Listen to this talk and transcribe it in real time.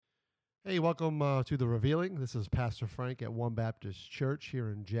Hey, welcome to the Revealing. This is Pastor Frank at One Baptist Church here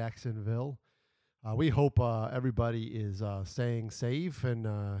in Jacksonville. We hope everybody is staying safe and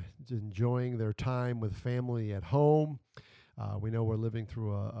enjoying their time with family at home. We know we're living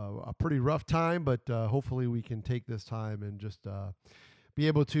through a pretty rough time, but hopefully we can take this time and just be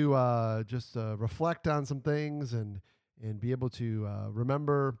able to just reflect on some things and be able to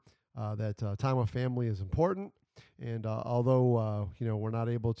remember that time with family is important. And although we're not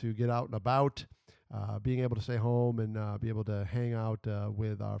able to get out and about, being able to stay home and be able to hang out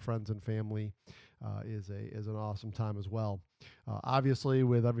with our friends and family is an awesome time as well. Obviously,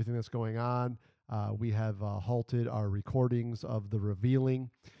 with everything that's going on, we have halted our recordings of the revealing,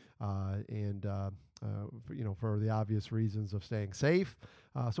 and for the obvious reasons of staying safe.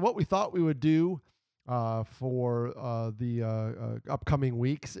 So what we thought we would do for the upcoming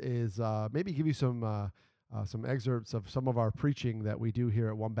weeks is maybe give you some excerpts of some of our preaching that we do here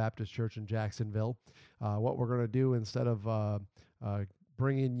at One Baptist Church in Jacksonville. What we're going to do instead of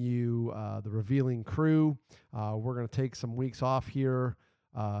bringing you the revealing crew, we're going to take some weeks off here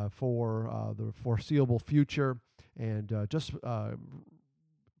for the foreseeable future and just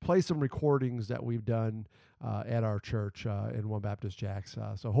play some recordings that we've done at our church in One Baptist Jacks.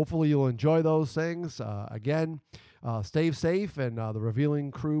 So hopefully you'll enjoy those things. Again, stay safe, and the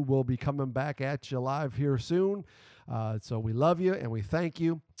Revealing crew will be coming back at you live here soon. So we love you and we thank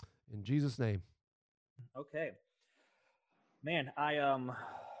you in Jesus' name. Okay, man,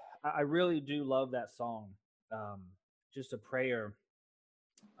 I really do love that song. Um, just a prayer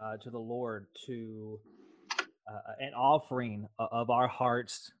to the Lord to an offering of our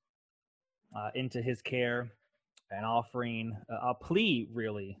hearts into His care, an offering, a plea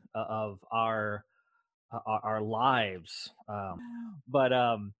really of our lives. But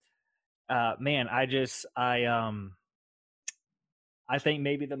man, I think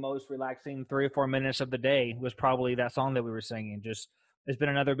maybe the most relaxing 3 or 4 minutes of the day was probably that song that we were singing. Just it's been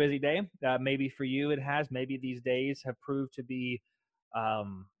another busy day. Maybe for you it has. Maybe these days have proved to be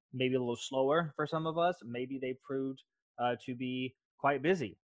maybe a little slower for some of us. Maybe they proved to be quite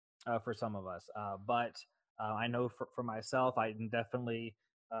busy for some of us. But I know for myself, I'm definitely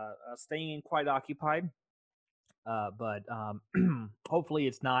staying quite occupied. But hopefully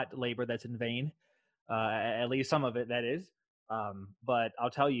it's not labor that's in vain. At least some of it that is. But I'll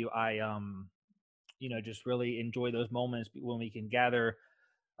tell you, I just really enjoy those moments when we can gather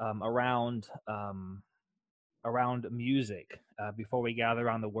around music before we gather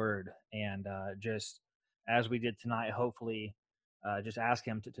around the Word, and just as we did tonight, hopefully, just ask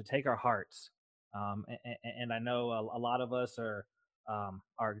Him to take our hearts. And I know a lot of us are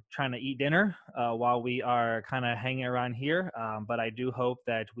trying to eat dinner while we are kind of hanging around here, but I do hope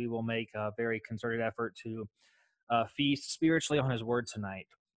that we will make a very concerted effort to feast spiritually on His Word tonight.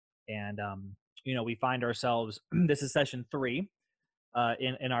 And we find ourselves. This is session 3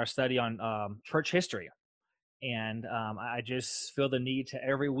 in our study on church history, and I just feel the need to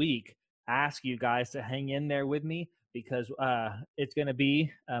every week ask you guys to hang in there with me because it's going to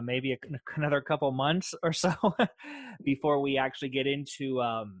be maybe another couple months or so before we actually get into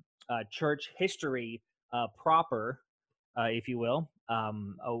church history proper, if you will.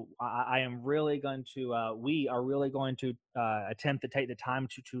 I am really going to, we are really going to attempt to take the time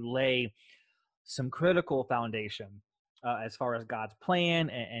to lay some critical foundation as far as God's plan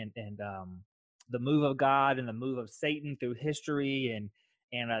and the move of God and the move of Satan through history.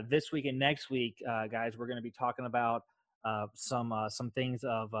 And this week and next week, guys, we're going to be talking about some things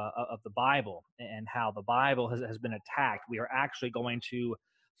of the Bible and how the Bible has been attacked. We are actually going to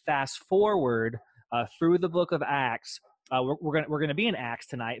fast forward through the book of Acts. We're gonna be in Acts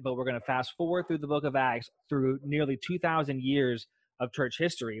tonight, but we're gonna fast forward through the book of Acts through nearly 2,000 years of church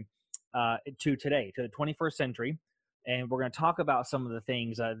history to today, to the 21st century, and we're going to talk about some of the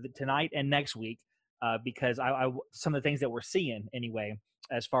things tonight and next week because some of the things that we're seeing anyway,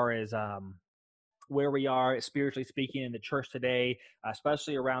 as far as where we are spiritually speaking in the church today,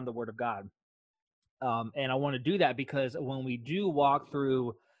 especially around the Word of God. And I want to do that because when we do walk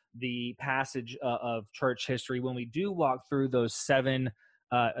through the passage of church history, when we do walk through those seven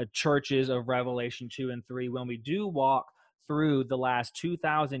churches of Revelation 2 and 3, when we do walk through the last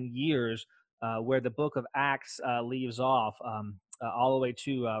 2,000 years where the book of Acts leaves off, all the way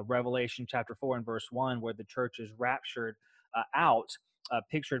to Revelation chapter 4 and verse 1, where the church is raptured out,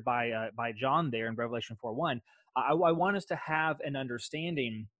 pictured by John there in Revelation 4:1. I want us to have an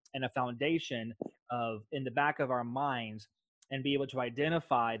understanding and a foundation of in the back of our minds and be able to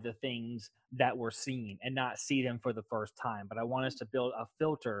identify the things that we're seeing and not see them for the first time. But I want us to build a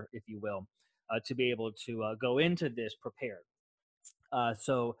filter, if you will, to be able to go into this prepared.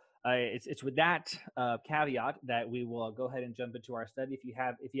 So It's with that caveat that we will go ahead and jump into our study.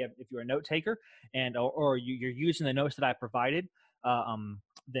 If you're a note taker and or you're using the notes that I provided,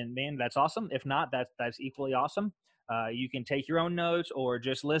 then man, that's awesome. If not, that's equally awesome. You can take your own notes or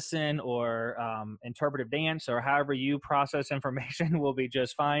just listen or interpretive dance or however you process information will be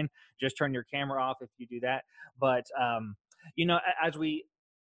just fine. Just turn your camera off if you do that. But as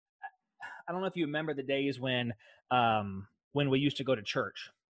I don't know if you remember the days when we used to go to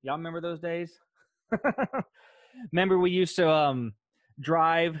church. Y'all remember those days? Remember we used to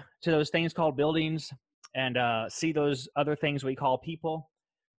drive to those things called buildings and see those other things we call people,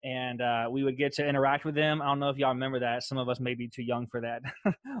 and we would get to interact with them. I don't know if y'all remember that. Some of us may be too young for that.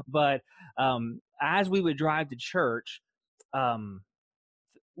 But as we would drive to church, um,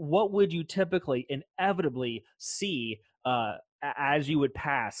 what would you typically inevitably see as you would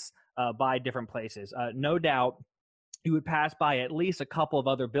pass by different places? No doubt you would pass by at least a couple of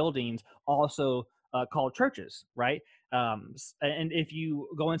other buildings also called churches, right? And if you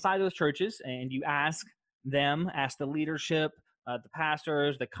go inside those churches and you ask the leadership, the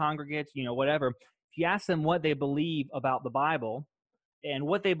pastors, the congregates, whatever, if you ask them what they believe about the Bible and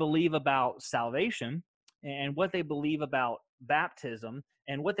what they believe about salvation and what they believe about baptism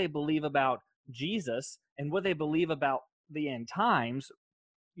and what they believe about Jesus and what they believe about the end times,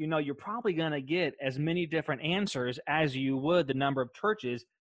 you're probably going to get as many different answers as you would the number of churches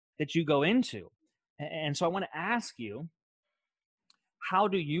that you go into. And so I want to ask you, how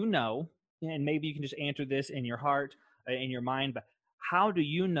do you know, and maybe you can just answer this in your heart, in your mind, but how do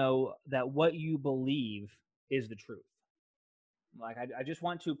you know that what you believe is the truth? Like, I just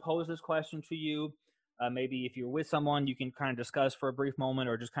want to pose this question to you. Maybe if you're with someone, you can kind of discuss for a brief moment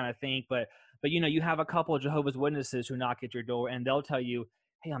or just kind of think. But you have a couple of Jehovah's Witnesses who knock at your door and they'll tell you,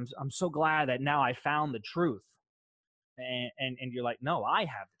 "Hey, I'm so glad that now I found the truth," and you're like, "No, I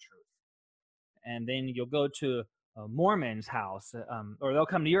have the truth." And then you'll go to a Mormon's house, or they'll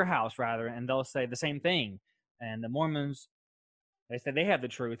come to your house rather, and they'll say the same thing. And the Mormons, they say they have the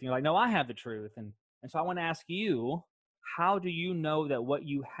truth, and you're like, "No, I have the truth." And so I want to ask you, how do you know that what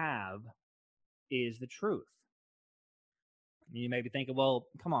you have is the truth? You may be thinking, well,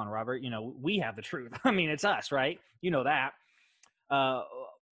 come on, Robert, we have the truth. I mean, it's us, right? You know that. Uh,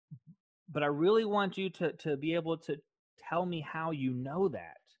 but I really want you to be able to tell me how you know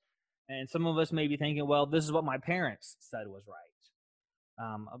that. And some of us may be thinking, well, this is what my parents said was right.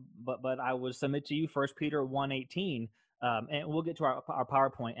 But I would submit to you 1 Peter 1:18, and we'll get to our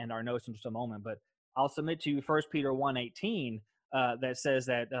PowerPoint and our notes in just a moment. But I'll submit to you 1 Peter 1:18 that says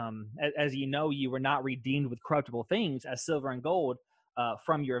that as you know, you were not redeemed with corruptible things as silver and gold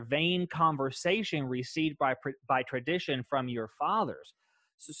from your vain conversation received by tradition from your fathers.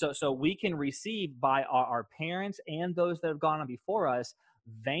 So we can receive by our parents and those that have gone on before us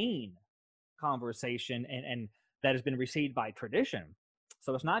vain conversation and that has been received by tradition.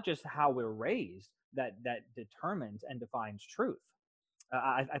 So it's not just how we're raised that determines and defines truth.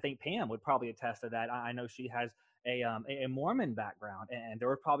 I think Pam would probably attest to that. I know she has a Mormon background, and there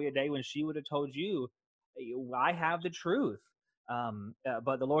was probably a day when she would have told you, "I have the truth."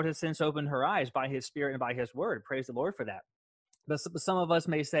 But the Lord has since opened her eyes by His Spirit and by His Word. Praise the Lord for that. But some of us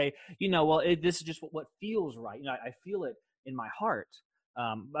may say, well, this is just what feels right. I feel it in my heart.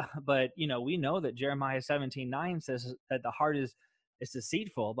 But we know that Jeremiah 17:9 says that the heart is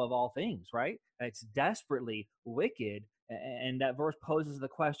deceitful above all things, right? It's desperately wicked. And that verse poses the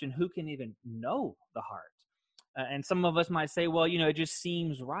question, who can even know the heart? And some of us might say, well, it just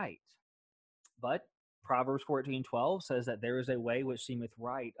seems right. But Proverbs 14:12 says that there is a way which seemeth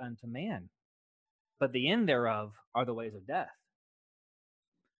right unto man, but the end thereof are the ways of death.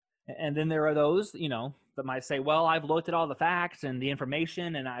 And then there are those, that might say, well, I've looked at all the facts and the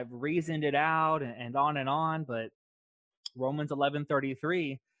information and I've reasoned it out and on and on. But Romans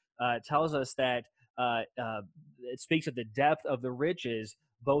 11:33 tells us that it speaks of the depth of the riches,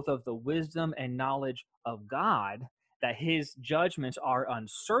 both of the wisdom and knowledge of God, that His judgments are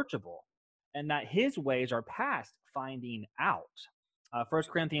unsearchable and that His ways are past finding out. 1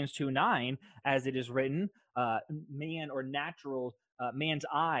 Corinthians 2:9, as it is written, man or natural man's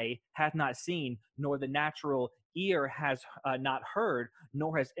eye hath not seen, nor the natural ear has not heard,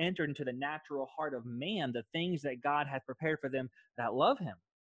 nor has entered into the natural heart of man the things that God hath prepared for them that love Him.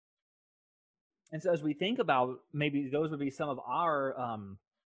 And so as we think about, maybe those would be some of our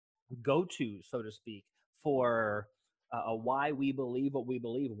go-tos, so to speak, for why we believe what we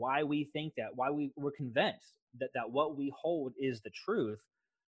believe, why we think that, why we're convinced that what we hold is the truth.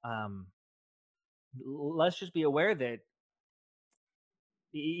 Let's just be aware that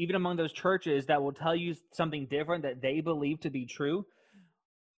even among those churches that will tell you something different that they believe to be true,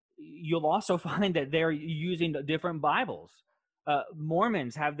 you'll also find that they're using different Bibles.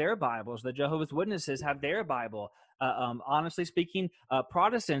 Mormons have their Bibles. The Jehovah's Witnesses have their Bible. Honestly speaking,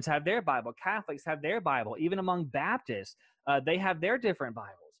 Protestants have their Bible. Catholics have their Bible. Even among Baptists, they have their different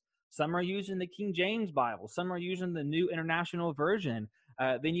Bibles. Some are using the King James Bible. Some are using the New International Version.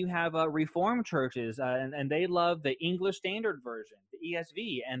 Then you have Reformed churches, and they love the English Standard Version, the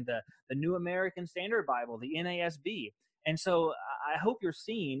ESV, and the New American Standard Bible, the NASB. And so I hope you're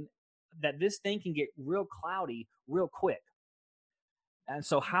seeing that this thing can get real cloudy real quick. And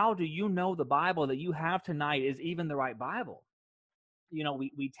so how do you know the Bible that you have tonight is even the right Bible? You know,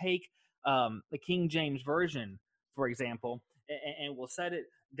 we take the King James Version, for example, and we'll set it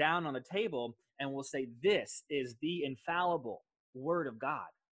down on the table and we'll say, this is the infallible Word of God.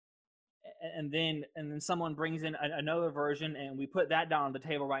 And then someone brings in another version and we put that down on the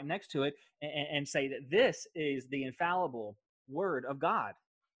table right next to it and say that this is the infallible Word of God.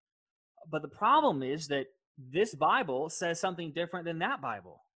 But the problem is that this Bible says something different than that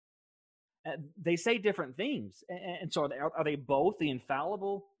Bible. They say different things. And so are they both the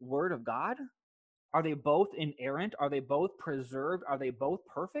infallible Word of God? Are they both inerrant? Are they both preserved? Are they both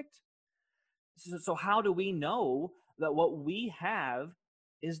perfect? So how do we know that what we have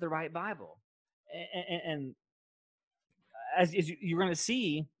is the right Bible? And as you're going to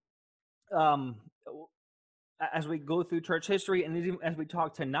see, as we go through church history and even as we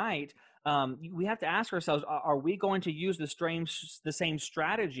talk tonight, we have to ask ourselves, are we going to use the same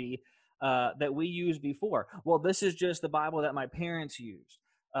strategy that we used before? Well, this is just the Bible that my parents used.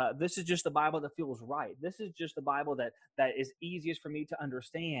 This is just the Bible that feels right. This is just the Bible that is easiest for me to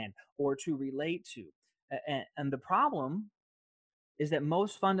understand or to relate to. And the problem is that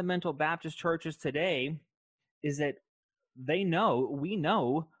most fundamental Baptist churches today is that we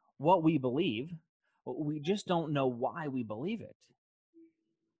know what we believe, we just don't know why we believe it.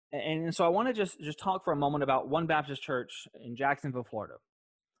 And so I want to just talk for a moment about one Baptist church in Jacksonville, Florida.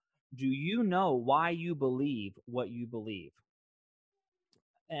 Do you know why you believe what you believe?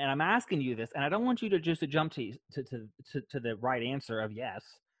 And I'm asking you this, and I don't want you to just jump to the right answer of yes,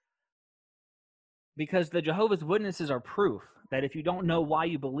 because the Jehovah's Witnesses are proof that if you don't know why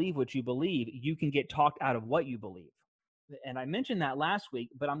you believe what you believe, you can get talked out of what you believe. And I mentioned that last week,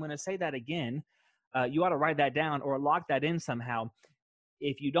 but I'm going to say that again. You ought to write that down or lock that in somehow.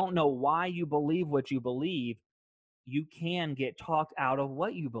 If you don't know why you believe what you believe, you can get talked out of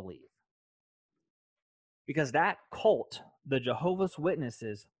what you believe. Because that cult, the Jehovah's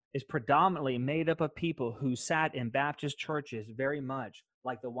Witnesses, is predominantly made up of people who sat in Baptist churches very much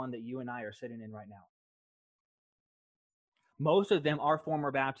like the one that you and I are sitting in right now. Most of them are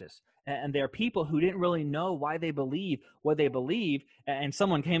former Baptists, and they're people who didn't really know why they believe what they believe, and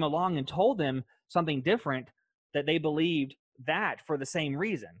someone came along and told them something different, that they believed that for the same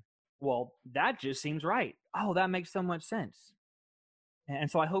reason. Well, that just seems right. Oh, that makes so much sense. And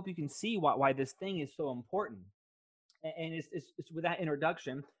so I hope you can see why this thing is so important. And it's with that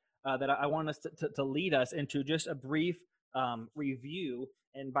introduction that I want us to lead us into just a brief review.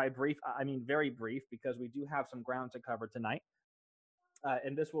 And by brief, I mean very brief, because we do have some ground to cover tonight.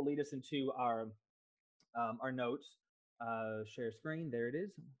 And this will lead us into our notes. Share screen. There it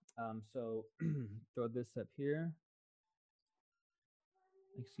is. So throw this up here.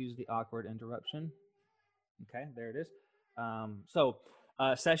 Excuse the awkward interruption. Okay, there it is.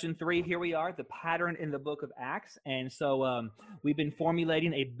 Session 3, here we are, the pattern in the book of Acts. And so we've been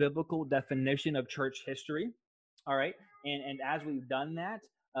formulating a biblical definition of church history. All right. And as we've done that,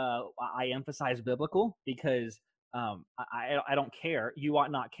 I emphasize biblical because I don't care. You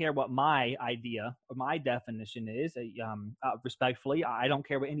ought not care what my idea or my definition is. Respectfully, I don't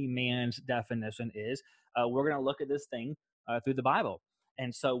care what any man's definition is. We're going to look at this thing through the Bible.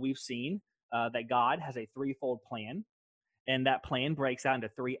 And so we've seen that God has a threefold plan, and that plan breaks out into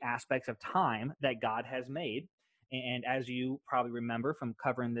three aspects of time that God has made. And as you probably remember from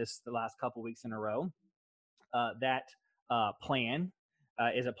covering this the last couple weeks in a row, that plan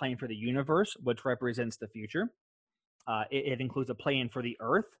is a plan for the universe, which represents the future. It includes a plan for the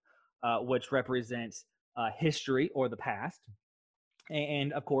earth, which represents history or the past.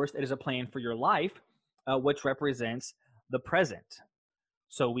 And of course, it is a plan for your life, which represents the present.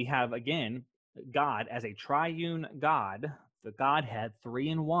 So we have, again, God as a triune God, the Godhead, 3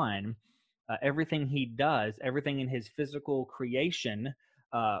 in 1. Everything he does, everything in his physical creation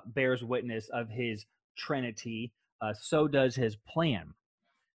bears witness of his Trinity. So does his plan.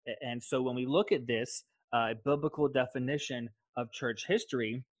 And so when we look at this biblical definition of church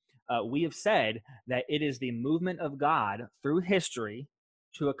history, we have said that it is the movement of God through history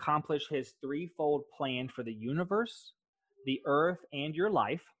to accomplish his threefold plan for the universe, the earth, and your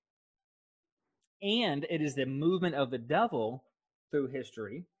life. And it is the movement of the devil through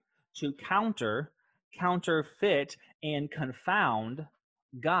history to counterfeit, and confound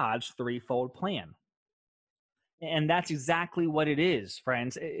God's threefold plan. And that's exactly what it is,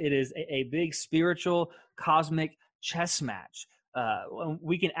 friends. It is a big spiritual, cosmic chess match.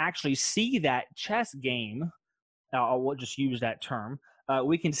 We can actually see that chess game. I'll just use that term.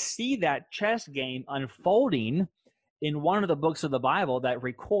 We can see that chess game unfolding in one of the books of the Bible that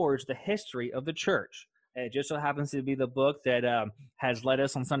records the history of the church. It just so happens to be the book that has led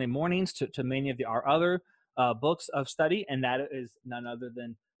us on Sunday mornings to many of our other books of study, and that is none other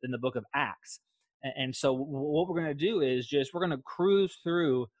than the book of Acts. And so what we're going to do is we're going to cruise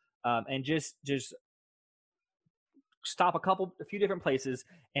through and just stop a few different places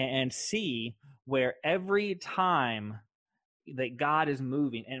and see where every time that God is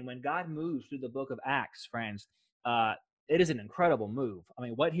moving, and when God moves through the book of Acts, friends, it is an incredible move. I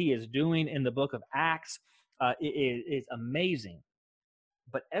mean, what he is doing in the book of Acts is amazing.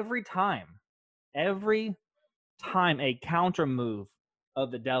 But every time a counter move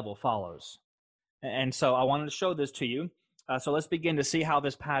of the devil follows. And so I wanted to show this to you. So let's begin to see how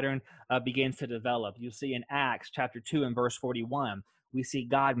this pattern begins to develop. You see in Acts chapter 2 and verse 41, we see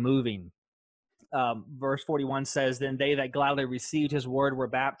God moving. Verse 41 says, "Then they that gladly received his word were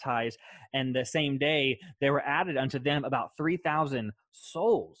baptized, and the same day there were added unto them about 3,000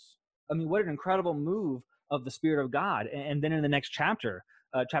 souls." I mean, what an incredible move of the Spirit of God. And then in the next chapter,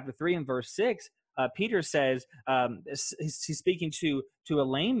 chapter 3 and verse 6, Peter says, he's speaking to a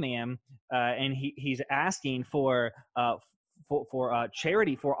lame man, and he's asking for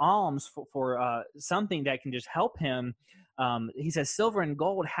charity, for alms, for something that can just help him. He says, "Silver and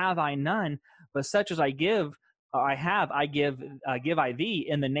gold have I none, but such as I give, I give I thee.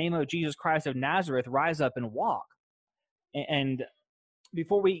 In the name of Jesus Christ of Nazareth, rise up and walk." And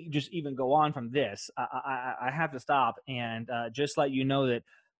before we just even go on from this, I have to stop and just let you know that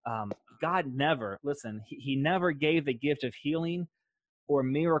God never, listen, he never gave the gift of healing or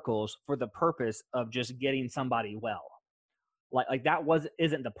miracles for the purpose of just getting somebody well. Like that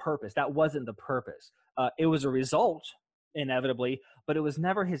isn't the purpose. That wasn't the purpose. It was a result, inevitably, but it was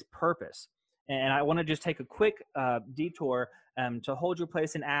never his purpose. And I want to just take a quick detour to hold your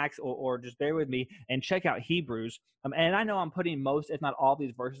place in Acts, or just bear with me and check out Hebrews. And I know I'm putting most, if not all,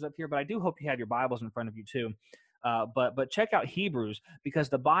 these verses up here, but I do hope you have your Bibles in front of you too. But check out Hebrews, because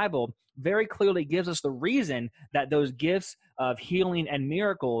the Bible very clearly gives us the reason that those gifts of healing and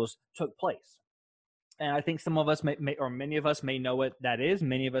miracles took place. And I think some of us may, or many of us may know what that is.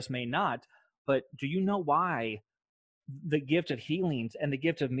 Many of us may not. But do you know why the gift of healings and the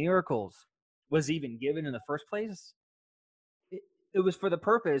gift of miracles was even given in the first place? It was for the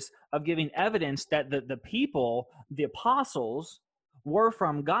purpose of giving evidence that the people, the apostles, were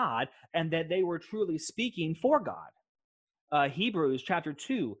from God, and that they were truly speaking for God. Hebrews chapter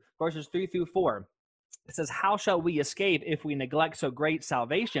 2, verses 3 through 4. It says, "How shall we escape if we neglect so great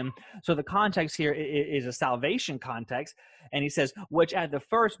salvation?" So the context here is a salvation context. And he says, "Which at the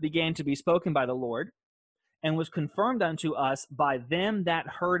first began to be spoken by the Lord, and was confirmed unto us by them that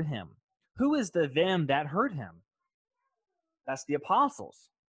heard him." Who is the them that heard him? That's the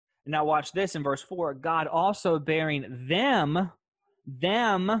apostles. Now watch this in verse 4. "God also bearing them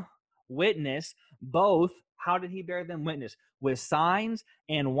witness, both." How did he bear them witness? "With signs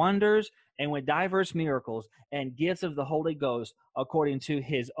and wonders, and with diverse miracles and gifts of the Holy Ghost, according to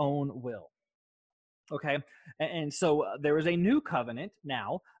his own will." Okay, and so there is a new covenant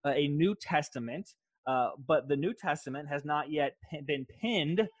now, a New Testament, but the New Testament has not yet been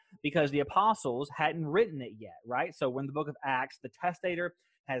penned, because the apostles hadn't written it yet, right? So when the book of Acts, the testator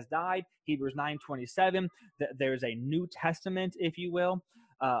has died, Hebrews 9:27, there's a New Testament, if you will,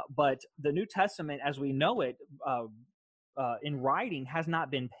 but the New Testament, as we know it in writing, has not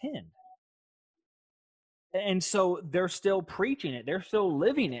been penned. And so they're still preaching it. They're still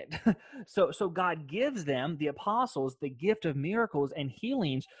living it. So God gives them, the apostles, the gift of miracles and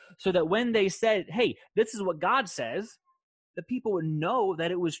healings, so that when they said, "Hey, this is what God says," the people would know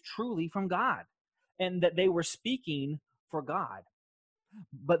that it was truly from God and that they were speaking for God.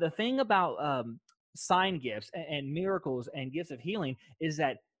 But the thing about sign gifts and miracles and gifts of healing is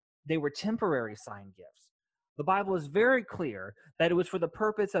that they were temporary sign gifts. The Bible is very clear that it was for the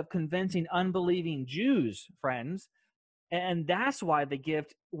purpose of convincing unbelieving Jews, friends, and that's why the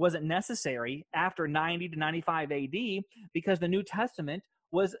gift wasn't necessary after 90 to 95 AD, because the New Testament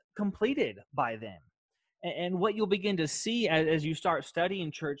was completed by then. And what you'll begin to see as you start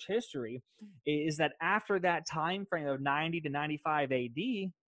studying church history is that after that time frame of 90 to 95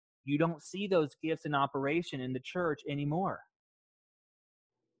 AD, you don't see those gifts in operation in the church anymore.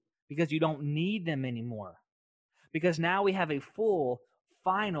 because you don't need them anymore. Because now we have a full,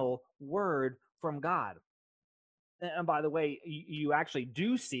 final word from God. And by the way, you actually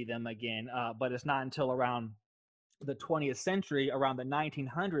do see them again, but it's not until around the 20th century, around the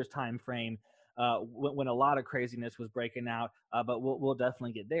 1900s time frame, when a lot of craziness was breaking out. But we'll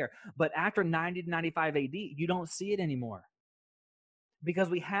definitely get there. But after 90 to 95 AD, you don't see it anymore because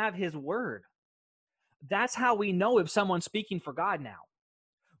we have His word. That's how we know if someone's speaking for God now.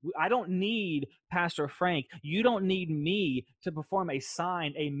 I don't need Pastor Frank. You don't need me to perform a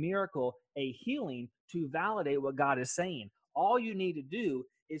sign, a miracle, a healing to validate what God is saying. All you need to do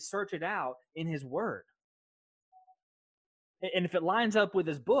is search it out in His word. And if it lines up with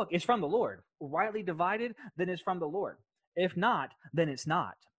His book, it's from the Lord. Rightly divided, then it's from the Lord. If not, then it's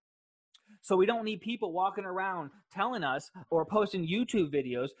not. So we don't need people walking around telling us or posting YouTube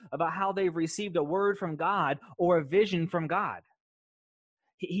videos about how they've received a word from God or a vision from God.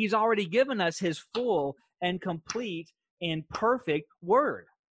 He's already given us His full and complete and perfect word.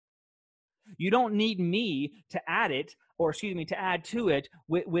 You don't need me to add it, to add to it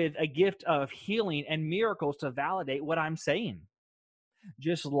with a gift of healing and miracles to validate what I'm saying.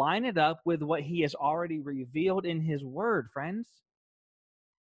 Just line it up with what He has already revealed in His word, friends.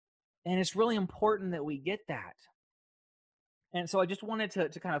 And it's really important that we get that. And so I just wanted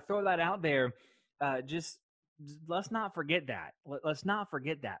to kind of throw that out there. Just let's not forget that. Let's not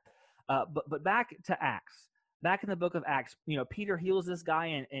forget that. But back to Acts. Back in the book of Acts, Peter heals this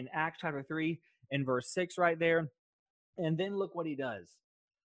guy in Acts chapter 3 and verse 6 right there. And then look what he does.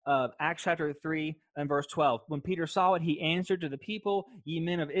 Acts chapter 3 and verse 12. When Peter saw it, he answered to the people, ye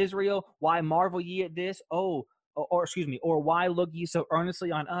men of Israel, why marvel ye at this? Or why look ye so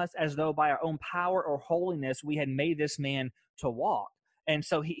earnestly on us as though by our own power or holiness we had made this man to walk? And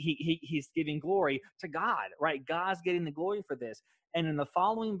so he's giving glory to God, right? God's getting the glory for this. And in the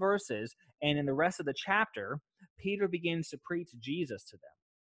following verses and in the rest of the chapter, Peter begins to preach Jesus to them.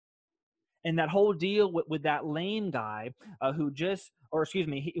 And that whole deal with that lame guy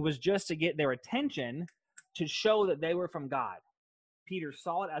it was just to get their attention to show that they were from God. Peter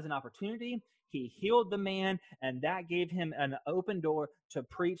saw it as an opportunity. He healed the man, and that gave him an open door to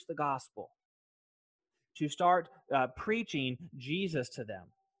preach the gospel, to start preaching Jesus to them.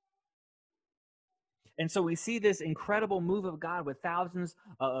 And so we see this incredible move of God with thousands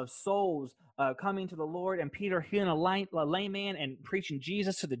of souls coming to the Lord, and Peter healing a lame man and preaching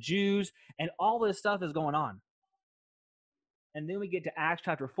Jesus to the Jews, and all this stuff is going on. And then we get to Acts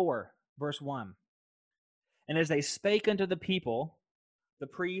chapter 4, verse 1. And as they spake unto the people, the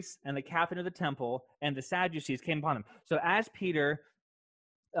priests and the captain of the temple and the Sadducees came upon him. So as Peter,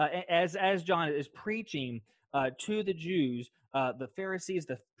 as John is preaching to the Jews, the Pharisees,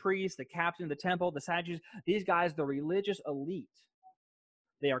 the priests, the captain of the temple, the Sadducees, these guys, the religious elite,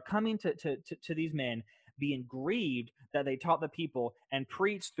 they are coming to these men, being grieved that they taught the people and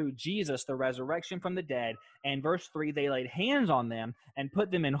preached through Jesus the resurrection from the dead. And verse 3, they laid hands on them and put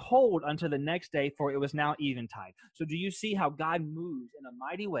them in hold until the next day, for it was now eventide. So do you see how God moves in a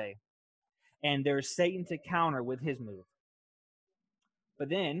mighty way? And there's Satan to counter with his move. But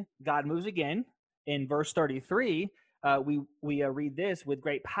then God moves again. In verse 33, we read this: with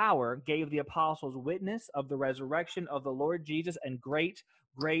great power gave the apostles witness of the resurrection of the Lord Jesus, and great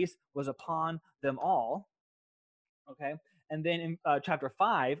grace was upon them all. Okay. And then in chapter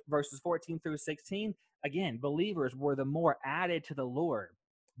 5, verses 14 through 16, again, believers were the more added to the Lord.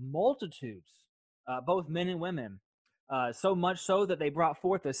 Multitudes, both men and women, so much so that they brought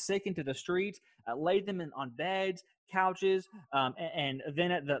forth the sick into the streets, laid them on beds, couches, and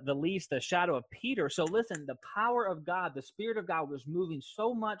then at the least, the shadow of Peter. So listen, the power of God, the Spirit of God was moving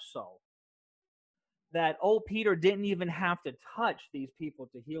so much so that old Peter didn't even have to touch these people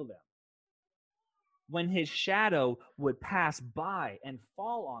to heal them. When his shadow would pass by and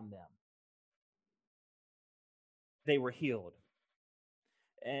fall on them, they were healed.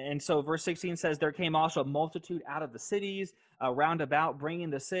 And so verse 16 says, there came also a multitude out of the cities round about, bringing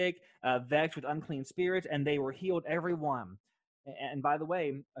the sick, vexed with unclean spirits, and they were healed every one. And by the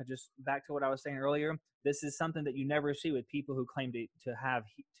way, just back to what I was saying earlier, this is something that you never see with people who claim to have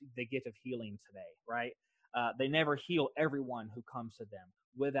the gift of healing today, right? They never heal everyone who comes to them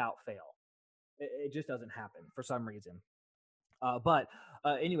without fail. It just doesn't happen for some reason. But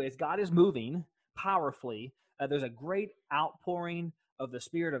anyways, God is moving powerfully. There's a great outpouring of the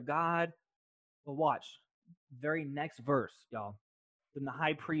Spirit of God. Well, watch. Very next verse, y'all. Then the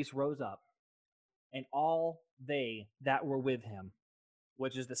high priest rose up, and all they that were with him,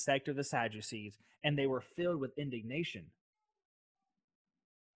 which is the sect of the Sadducees, and they were filled with indignation.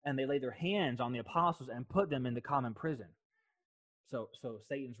 And they laid their hands on the apostles and put them in the common prison. So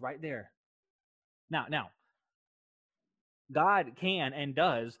Satan's right there. Now, God can and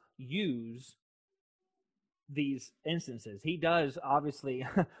does use these instances. He does obviously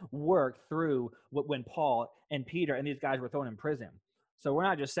work through when Paul and Peter and these guys were thrown in prison. So we're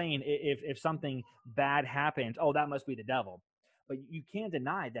not just saying if something bad happens, oh, that must be the devil. But you can't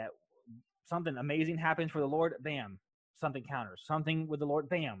deny that something amazing happens for the Lord, bam, something counters. Something with the Lord,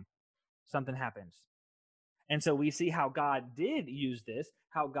 bam, something happens. And so we see how God did use this,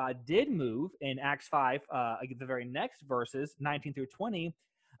 how God did move in Acts 5, the very next verses, 19 through 20.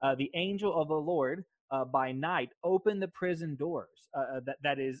 The angel of the Lord by night opened the prison doors.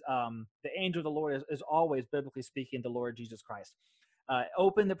 That is, the angel of the Lord is always, biblically speaking, the Lord Jesus Christ.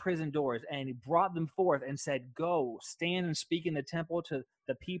 Opened the prison doors, and he brought them forth and said, go, stand and speak in the temple to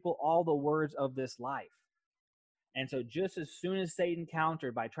the people all the words of this life. And so just as soon as Satan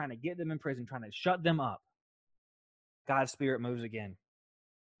countered by trying to get them in prison, trying to shut them up, God's Spirit moves again.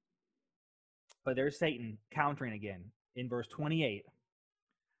 But there's Satan countering again. In verse 28,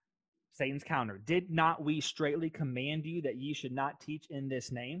 Satan's counter. Did not we straitly command you that ye should not teach in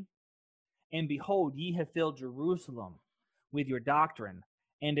this name? And behold, ye have filled Jerusalem with your doctrine,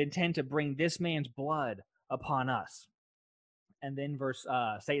 and intend to bring this man's blood upon us. And then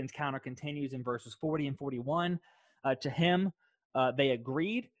Satan's counter continues in verses 40 and 41. To him they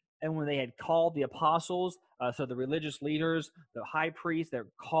agreed, and when they had called the apostles, so the religious leaders, the high priest, they're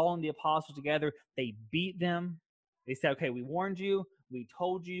calling the apostles together, they beat them. They said, okay, we warned you, we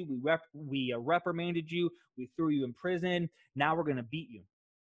told you, we reprimanded you, we threw you in prison, now we're going to beat you.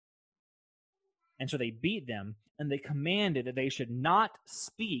 And so they beat them, and they commanded that they should not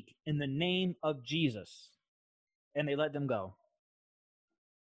speak in the name of Jesus. And they let them go.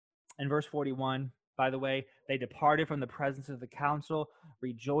 In verse 41, by the way, they departed from the presence of the council,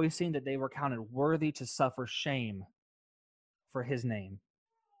 rejoicing that they were counted worthy to suffer shame for his name.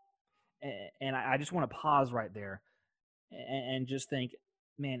 And I just want to pause right there and just think,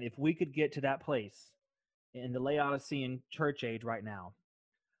 man, if we could get to that place in the Laodicean church age right now,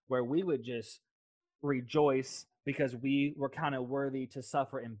 where we would just rejoice because we were kind of worthy to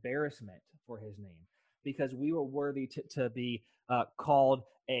suffer embarrassment for his name, because we were worthy to be called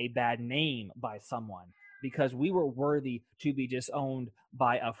a bad name by someone, because we were worthy to be disowned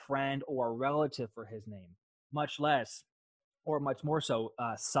by a friend or a relative for his name, much less, or much more so,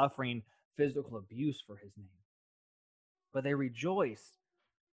 suffering physical abuse for his name. But they rejoice.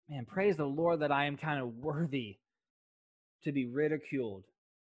 Man, praise the Lord that I am kind of worthy to be ridiculed,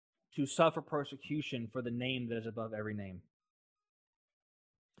 to suffer persecution for the name that is above every name.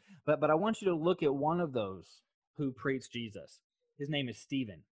 But I want you to look at one of those who preached Jesus. His name is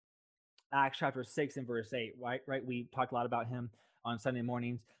Stephen. Acts chapter 6 and verse 8, right? We talked a lot about him on Sunday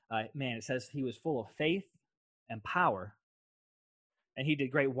mornings. Man, it says he was full of faith and power, and he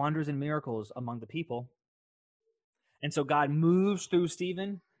did great wonders and miracles among the people. And so God moves through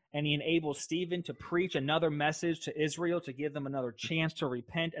Stephen, and he enables Stephen to preach another message to Israel, to give them another chance to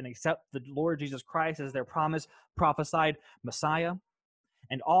repent and accept the Lord Jesus Christ as their promised, prophesied Messiah.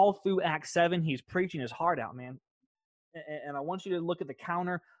 And all through Acts 7, he's preaching his heart out, man. And I want you to look at the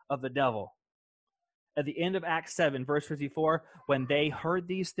counter of the devil. At the end of Acts 7, verse 54, when they heard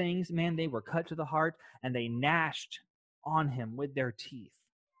these things, man, they were cut to the heart, and they gnashed on him with their teeth.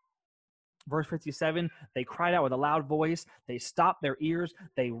 Verse 57, they cried out with a loud voice. They stopped their ears.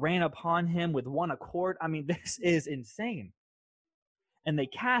 They ran upon him with one accord. I mean, this is insane. And they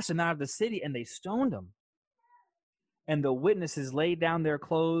cast him out of the city, and they stoned him. And the witnesses laid down their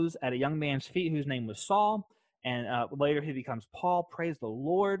clothes at a young man's feet whose name was Saul. And later he becomes Paul. Praise the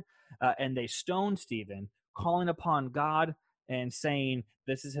Lord. And they stoned Stephen, calling upon God and saying,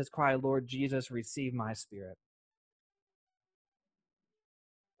 this is his cry, Lord Jesus, receive my spirit.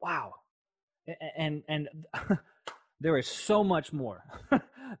 Wow. And there is so much more.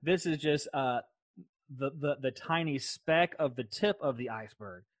 This is just the tiny speck of the tip of the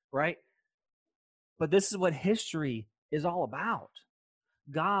iceberg, right? But this is what history is all about.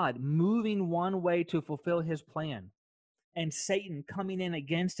 God moving one way to fulfill his plan, and Satan coming in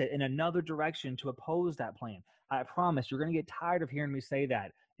against it in another direction to oppose that plan. I promise you're going to get tired of hearing me say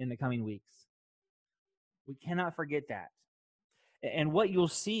that in the coming weeks. We cannot forget that. And what you'll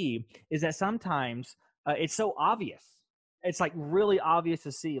see is that sometimes it's so obvious. It's like really obvious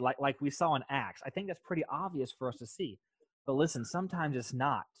to see, like we saw in Acts. I think that's pretty obvious for us to see. But listen, sometimes it's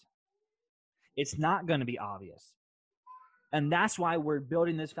not. It's not going to be obvious. And that's why we're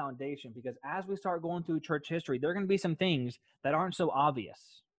building this foundation, because as we start going through church history, there are going to be some things that aren't so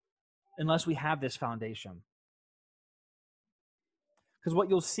obvious unless we have this foundation. Because what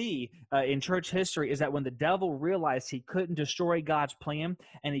you'll see in church history is that when the devil realized he couldn't destroy God's plan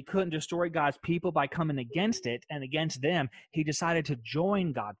and he couldn't destroy God's people by coming against it and against them, he decided to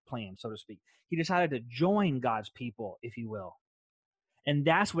join God's plan, so to speak. He decided to join God's people, if you will. And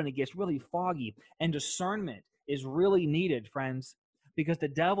that's when it gets really foggy, and discernment is really needed, friends, because the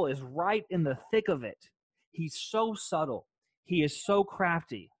devil is right in the thick of it. He's so subtle. He is so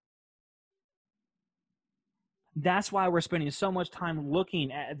crafty. That's why we're spending so much time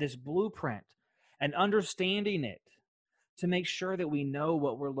looking at this blueprint and understanding it to make sure that we know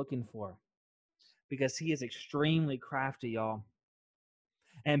what we're looking for, because he is extremely crafty, y'all.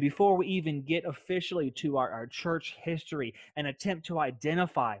 And before we even get officially to our church history and attempt to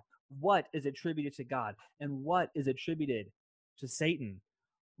identify what is attributed to God and what is attributed to Satan,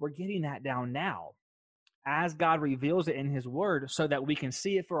 we're getting that down now as God reveals it in his word so that we can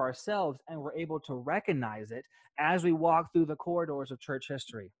see it for ourselves and we're able to recognize it as we walk through the corridors of church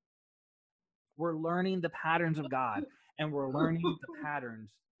history. We're learning the patterns of God and we're learning the patterns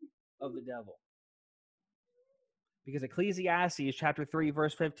of the devil. Because Ecclesiastes chapter 3,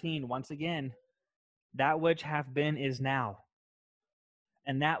 verse 15, once again, that which hath been is now,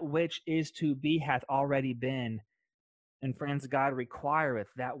 and that which is to be hath already been. And friends, God requireth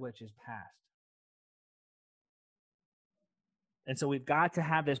that which is past. And so we've got to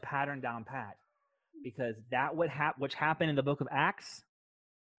have this pattern down pat, because that which happened in the book of Acts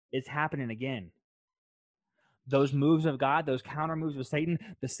is happening again. Those moves of God, those counter moves of Satan,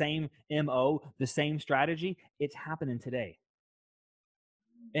 the same MO, the same strategy, it's happening today.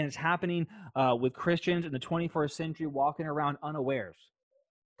 And it's happening with Christians in the 21st century walking around unawares,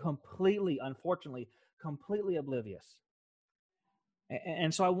 completely, unfortunately, completely oblivious.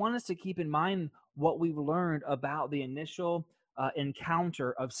 And so I want us to keep in mind what we've learned about the initial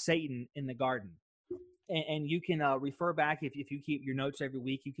encounter of Satan in the garden. And you can refer back, if you keep your notes every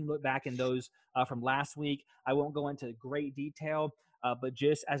week, you can look back in those from last week. I won't go into great detail, but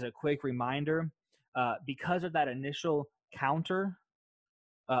just as a quick reminder, because of that initial counter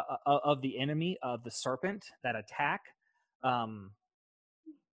of the enemy, of the serpent, that attack,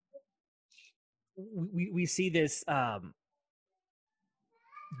 we see this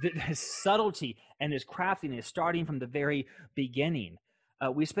his subtlety and his craftiness starting from the very beginning.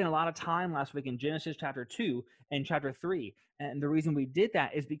 We spent a lot of time last week in Genesis chapter 2 and chapter 3. And the reason we did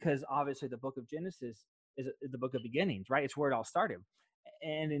that is because obviously the book of Genesis is the book of beginnings, right? It's where it all started.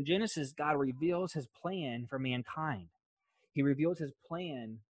 And in Genesis, God reveals his plan for mankind. He reveals his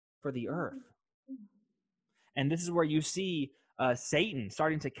plan for the earth. And this is where you see Satan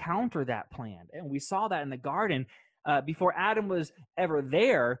starting to counter that plan. And we saw that in the garden. Before Adam was ever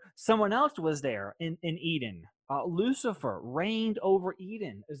there, someone else was there in Eden. Lucifer reigned over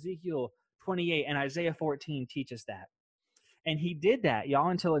Eden. Ezekiel 28 and Isaiah 14 teach us that. And he did that, y'all,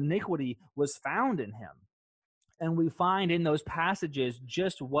 until iniquity was found in him. And we find in those passages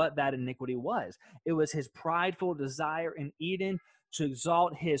just what that iniquity was. It was his prideful desire in Eden to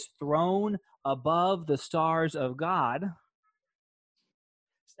exalt his throne above the stars of God.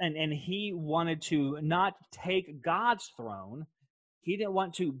 And he wanted to not take God's throne. He didn't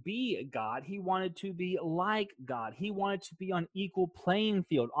want to be God. He wanted to be like God. He wanted to be on equal playing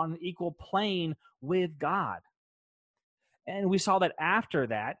field, on an equal plane with God. And we saw that after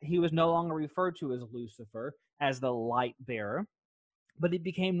that, he was no longer referred to as Lucifer, as the light bearer, but he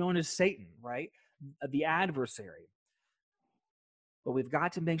became known as Satan, right? The adversary. But we've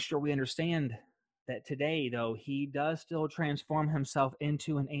got to make sure we understand that today, though, he does still transform himself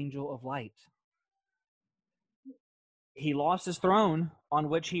into an angel of light. He lost his throne on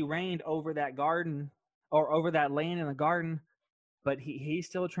which he reigned over that garden, or over that land in the garden, but he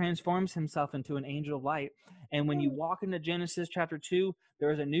still transforms himself into an angel of light. And when you walk into Genesis chapter 2,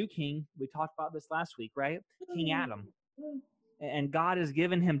 there is a new king. We talked about this last week, right? King Adam. And God has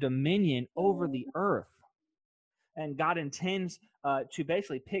given him dominion over the earth. And God intends to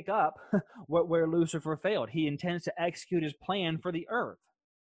basically pick up where Lucifer failed. He intends to execute his plan for the earth.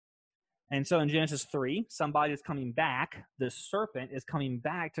 And so in Genesis 3, somebody is coming back. The serpent is coming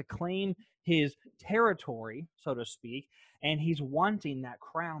back to claim his territory, so to speak, and he's wanting that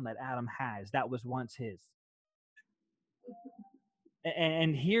crown that Adam has that was once his.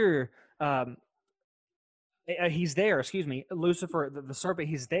 And here, he's there, Lucifer, the serpent,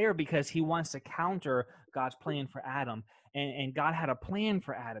 he's there because he wants to counter God's plan for Adam. And God had a plan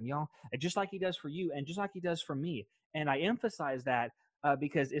for Adam, y'all, just like he does for you and just like he does for me. And I emphasize that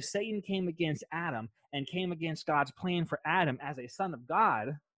because if Satan came against Adam and came against God's plan for Adam as a son of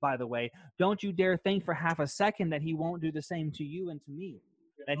God, by the way, don't you dare think for half a second that he won't do the same to you and to me,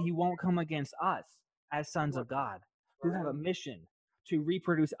 that he won't come against us as sons of God who have a mission to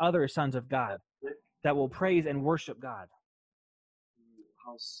reproduce other sons of God that will praise and worship God.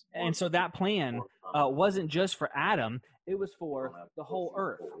 And so that plan wasn't just for Adam, it was for the whole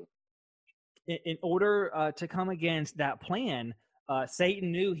earth. In order to come against that plan,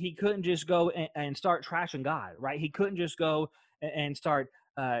 Satan knew he couldn't just go and start trashing God, right? He couldn't just go and start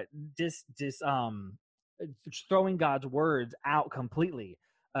throwing God's words out completely.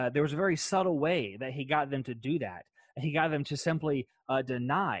 There was a very subtle way that he got them to do that. He got them to simply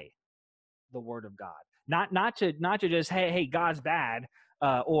deny the word of God, not to just hey God's bad,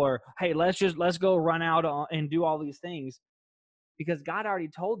 or hey let's go run out and do all these things, because God already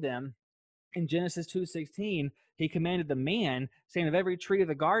told them in Genesis 2:16. He commanded the man, saying, "Of every tree of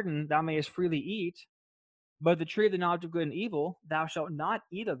the garden thou mayest freely eat, but the tree of the knowledge of good and evil, thou shalt not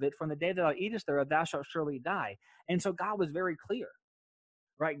eat of it. From the day that thou eatest thereof, thou shalt surely die." And so God was very clear,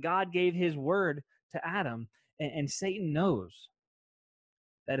 right? God gave his word to Adam, and Satan knows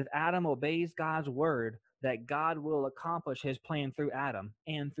that if Adam obeys God's word, that God will accomplish his plan through Adam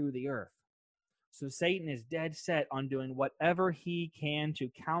and through the earth. So Satan is dead set on doing whatever he can to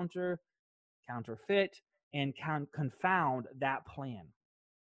counterfeit, and confound that plan.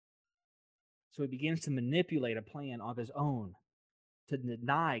 So he begins to manipulate a plan of his own to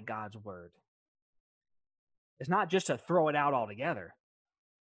deny God's word. It's not just to throw it out altogether.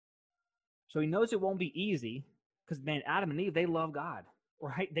 So he knows it won't be easy because, man, Adam and Eve, they love God,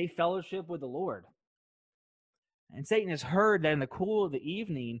 right? They fellowship with the Lord. And Satan has heard that in the cool of the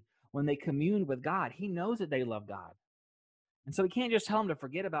evening, when they communed with God, he knows that they love God. And so he can't just tell them to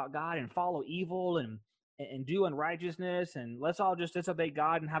forget about God and follow evil and do unrighteousness and let's all just disobey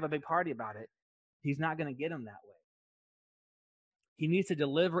God and have a big party about it. He's not going to get them that way. He needs to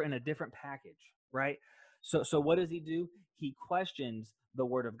deliver in a different package, right? So what does he do? He questions the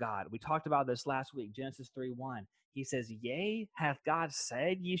word of God. We talked about this last week, Genesis 3:1. He says, "Yea, hath God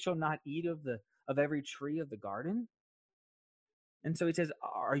said, ye shall not eat of every tree of the garden?" And so he says,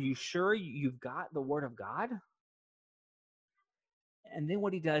 are you sure you've got the word of God? And then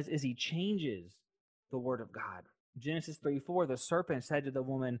what he does is he changes the word of God. Genesis 3:4, the serpent said to the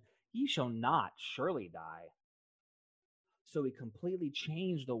woman, "Ye shall not surely die." So he completely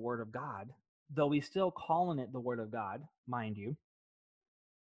changed the word of God, though he's still calling it the word of God, mind you.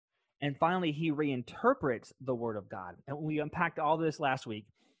 And finally, he reinterprets the word of God. And we unpacked all this last week.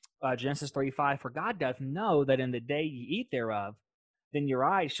 Genesis 3:5, "For God doth know that in the day ye eat thereof, then your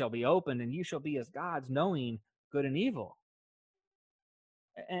eyes shall be opened, and you shall be as gods, knowing good and evil."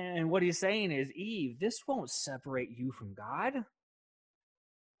 And what he's saying is, Eve, this won't separate you from God.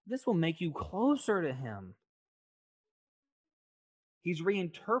 This will make you closer to him. He's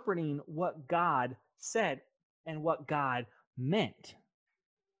reinterpreting what God said and what God meant.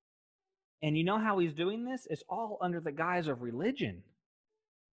 And you know how he's doing this? It's all under the guise of religion.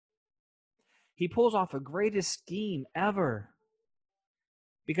 He pulls off the greatest scheme ever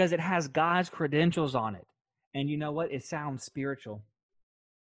because it has God's credentials on it. And you know what? It sounds spiritual.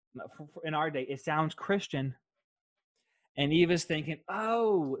 In our day, it sounds Christian. And Eve is thinking,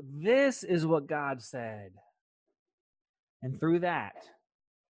 oh, this is what God said. And through that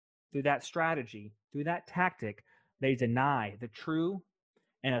strategy, through that tactic, they deny the true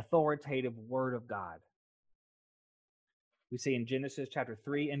and authoritative word of God. We see in Genesis chapter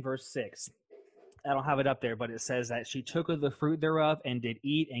 3 and verse 6. I don't have it up there, but it says that she took of the fruit thereof and did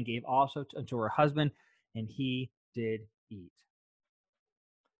eat, and gave also unto her husband, and he did eat.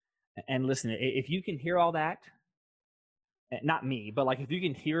 And listen, if you can hear all that, not me, but like if you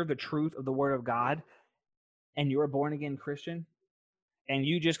can hear the truth of the word of God, and you're a born again Christian, and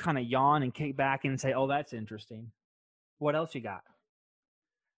you just kind of yawn and kick back and say, oh, that's interesting. What else you got?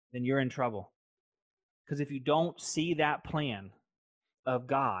 Then you're in trouble. Because if you don't see that plan of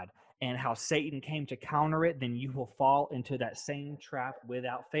God and how Satan came to counter it, then you will fall into that same trap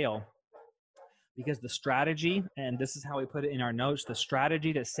without fail. Because the strategy, and this is how we put it in our notes, the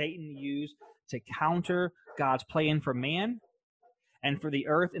strategy that Satan used to counter God's plan for man and for the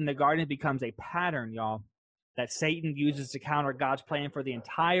earth in the garden becomes a pattern, y'all, that Satan uses to counter God's plan for the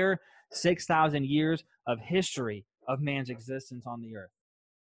entire 6,000 years of history of man's existence on the earth.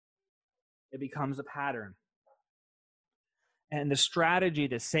 It becomes a pattern. And the strategy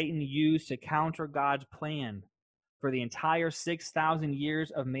that Satan used to counter God's plan for the entire 6,000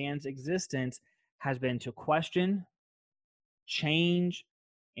 years of man's existence has been to question, change,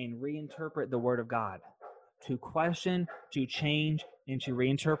 and reinterpret the word of God. To question, to change, and to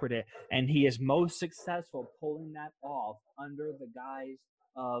reinterpret it. And he is most successful pulling that off under the guise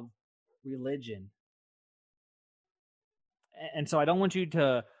of religion. And so I don't want you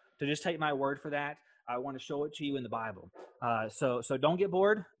to just take my word for that. I want to show it to you in the Bible. So don't get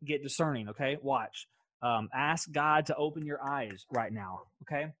bored. Get discerning. Okay, watch. Ask God to open your eyes right now.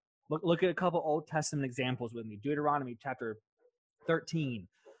 Okay, look at a couple Old Testament examples with me. Deuteronomy chapter 13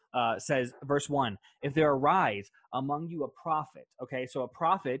 says, verse 1, if there arise among you a prophet. Okay, so a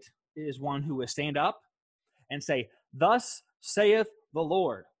prophet is one who will stand up and say, thus saith the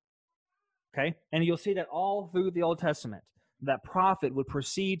Lord. Okay, and you'll see that all through the Old Testament, that prophet would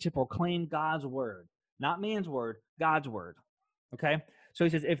proceed to proclaim God's word, not man's word, God's word. Okay, so he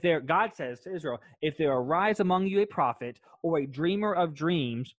says, God says to Israel, if there arise among you a prophet or a dreamer of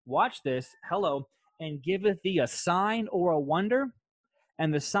dreams, watch this, hello, and giveth thee a sign or a wonder,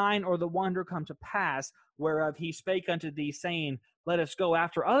 and the sign or the wonder come to pass, whereof he spake unto thee, saying, let us go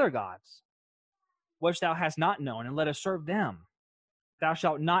after other gods, which thou hast not known, and let us serve them. Thou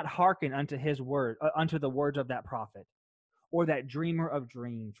shalt not hearken unto his word, unto the words of that prophet, or that dreamer of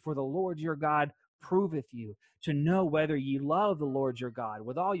dreams. For the Lord your God proveth you, to know whether ye love the Lord your God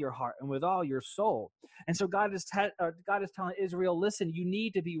with all your heart and with all your soul. And so God is telling Israel, listen, you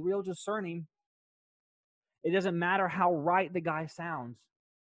need to be real discerning. It doesn't matter how right the guy sounds.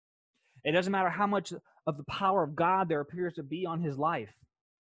 It doesn't matter how much of the power of God there appears to be on his life.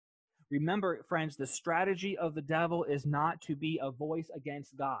 Remember, friends, the strategy of the devil is not to be a voice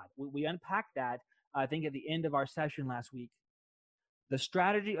against God. We unpacked that, I think, at the end of our session last week. The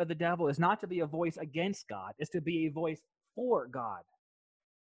strategy of the devil is not to be a voice against God. It's to be a voice for God.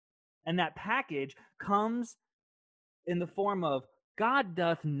 And that package comes in the form of God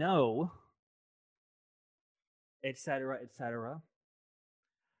doth know, etc., etc.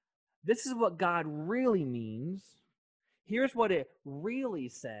 This is what God really means. Here's what it really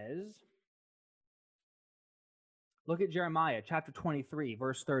says. Look at Jeremiah chapter 23,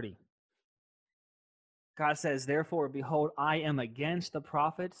 verse 30. God says, therefore, behold, I am against the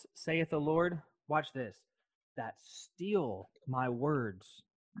prophets, saith the Lord. Watch this. That steal my words,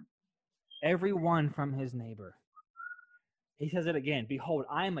 every one from his neighbor. He says it again. Behold,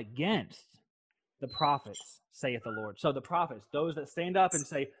 I am against the prophets, saith the Lord. So the prophets, those that stand up and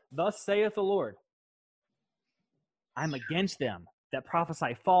say, thus saith the Lord, I'm against them that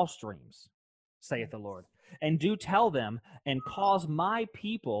prophesy false dreams, saith the Lord, and do tell them and cause my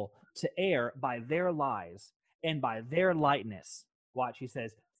people to err by their lies and by their lightness. Watch, he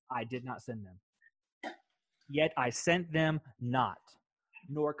says, I did not send them. Yet I sent them not,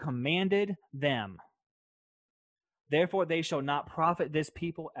 nor commanded them. Therefore they shall not profit this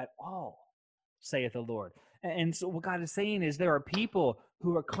people at all, saith the Lord. And so what God is saying is there are people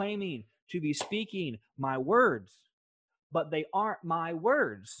who are claiming to be speaking my words, but they aren't my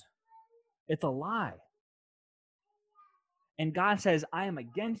words. It's a lie. And God says, I am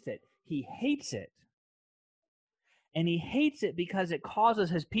against it. He hates it. And he hates it because it causes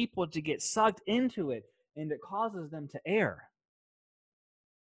his people to get sucked into it, and it causes them to err.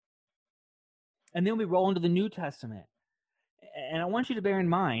 And then we roll into the New Testament. And I want you to bear in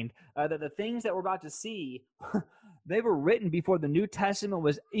mind that the things that we're about to see, they were written before the New Testament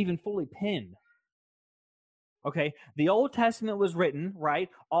was even fully penned. Okay, the Old Testament was written, right?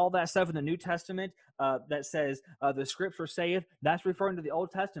 All that stuff in the New Testament that says the scripture saith, that's referring to the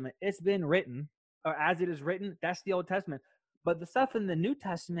Old Testament. It's been written, or as it is written, that's the Old Testament. But the stuff in the New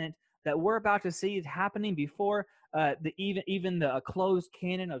Testament that we're about to see is happening before even the closed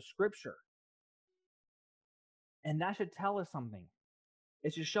canon of Scripture. And that should tell us something.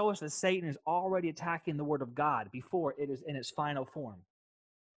 It should show us that Satan is already attacking the Word of God before it is in its final form.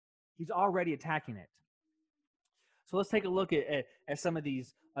 He's already attacking it. So let's take a look at some of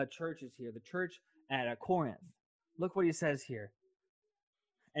these churches here. The church at Corinth. Look what he says here.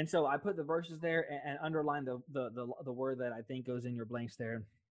 And so I put the verses there and underline the word that I think goes in your blanks there.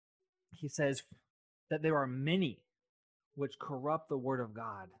 He says that there are many which corrupt the word of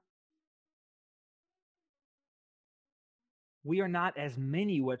God. We are not as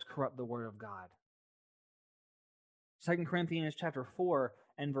many which corrupt the word of God. 2 Corinthians chapter 4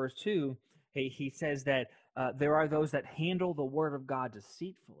 and verse 2, he says that there are those that handle the word of God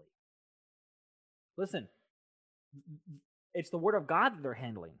deceitfully. Listen, it's the word of God that they're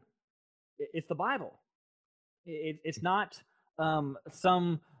handling. It's the Bible. It's not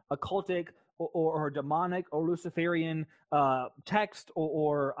some occultic or demonic or Luciferian text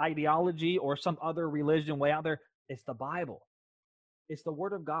or ideology or some other religion way out there. It's the Bible. It's the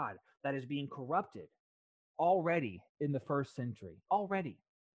word of God that is being corrupted already in the first century. Already.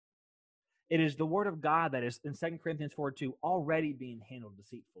 It is the word of God that is in 2 Corinthians 4:2 already being handled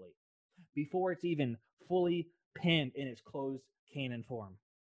deceitfully before it's even fully penned in its closed canon form.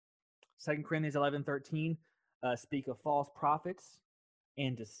 2 Corinthians 11:13 speak of false prophets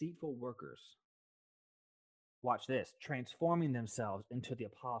and deceitful workers. watch this, transforming themselves into the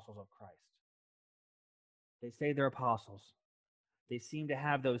apostles of Christ. They say they're apostles. They seem to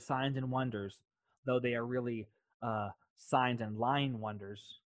have those signs and wonders, though they are really signs and lying wonders.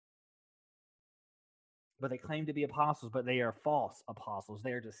 But they claim to be apostles, but they are false apostles.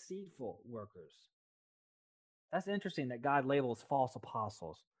 They are deceitful workers. That's interesting that God labels false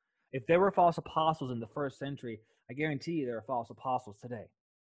apostles. If there were false apostles in the first century, I guarantee you there are false apostles today.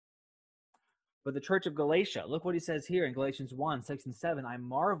 But the church of Galatia, look what he says here in Galatians 1, 6 and 7. I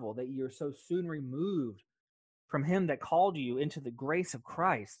marvel that you are so soon removed from him that called you into the grace of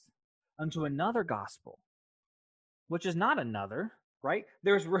Christ unto another gospel, which is not another, right?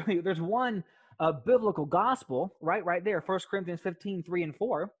 There's one biblical gospel, right there, 1 Corinthians 15, 3 and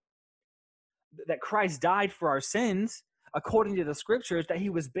 4, that Christ died for our sins according to the scriptures, that he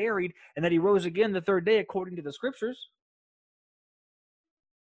was buried, and that he rose again the third day according to the scriptures,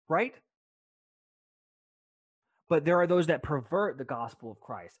 right? But there are those that pervert the gospel of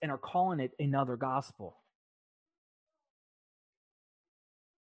Christ and are calling it another gospel.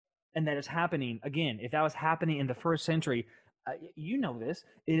 And that is happening, again, if that was happening in the first century, you know this,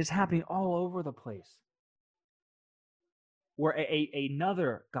 it is happening all over the place. Where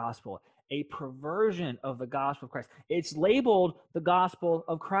another gospel, a perversion of the gospel of Christ. It's labeled the gospel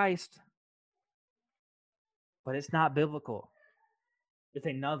of Christ, but it's not biblical. It's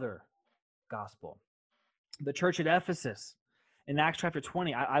another gospel. The church at Ephesus, in Acts chapter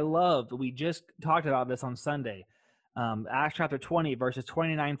 20, I love, we just talked about this on Sunday, Acts chapter 20, verses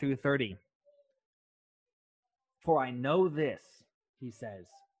 29 through 30. For I know this, he says.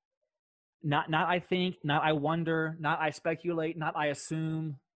 Not I think, not I wonder, not I speculate, not I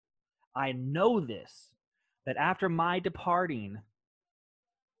assume. I know this, that after my departing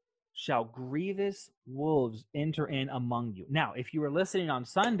shall grievous wolves enter in among you. Now, if you were listening on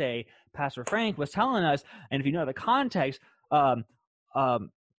Sunday, Pastor Frank was telling us, and if you know the context,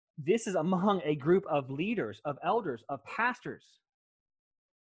 this is among a group of leaders, of elders, of pastors.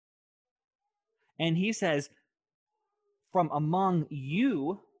 And he says, from among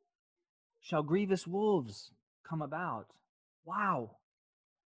you shall grievous wolves come about. Wow.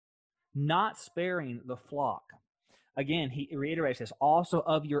 Not sparing the flock. Again, he reiterates this, also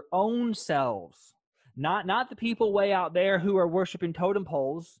of your own selves. Not the people way out there who are worshiping totem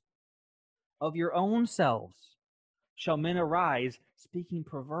poles. Of your own selves shall men arise, speaking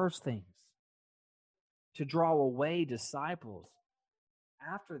perverse things, to draw away disciples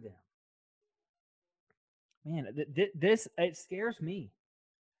after them. Man, this, it scares me.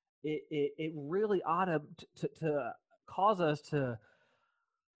 It really ought to cause us to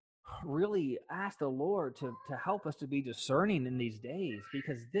really ask the Lord to help us to be discerning in these days,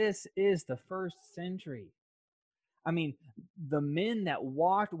 because this is the first century. I mean, the men that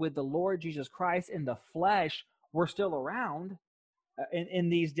walked with the Lord Jesus Christ in the flesh were still around in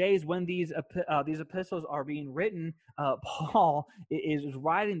these days when these epistles are being written. Paul is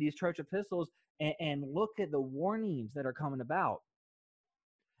writing these church epistles, and look at the warnings that are coming about.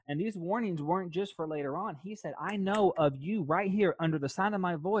 And these warnings weren't just for later on. He said, I know of you right here under the sound of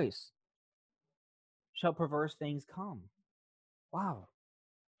my voice shall perverse things come. Wow.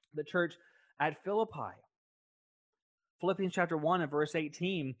 The church at Philippi, Philippians chapter 1 and verse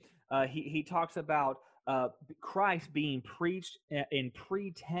 18, he talks about Christ being preached in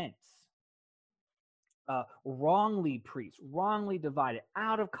pretense, wrongly preached, wrongly divided,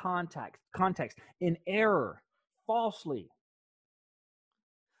 out of context, in error, falsely.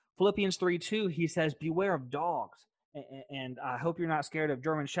 Philippians 3:2, he says, beware of dogs. And I hope you're not scared of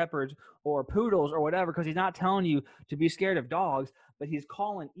German shepherds or poodles or whatever, because he's not telling you to be scared of dogs, but he's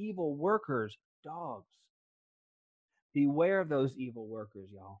calling evil workers dogs. Beware of those evil workers,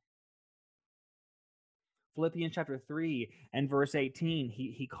 y'all. Philippians chapter 3 and verse 18,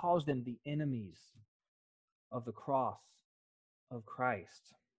 he calls them the enemies of the cross of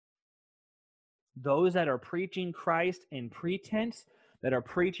Christ. Those that are preaching Christ in pretense, that are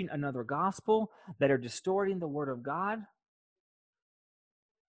preaching another gospel, that are distorting the word of God,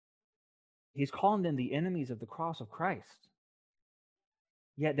 he's calling them the enemies of the cross of Christ.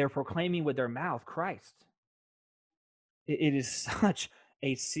 Yet they're proclaiming with their mouth Christ. It is such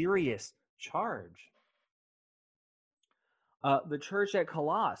a serious charge. The church at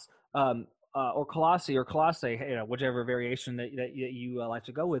Colossae, or Colossae, whichever variation that you like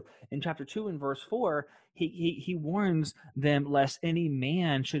to go with, in chapter 2 and verse 4, he warns them lest any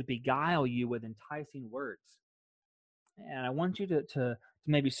man should beguile you with enticing words. And I want you to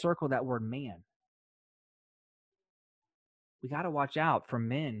maybe circle that word man. We got to watch out for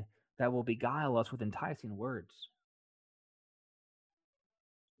men that will beguile us with enticing words.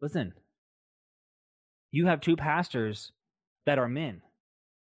 Listen, You have two pastors that are men.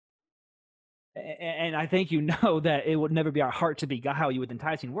 And I think you know that it would never be our heart to beguile you with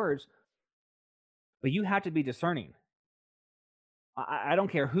enticing words, but you have to be discerning. I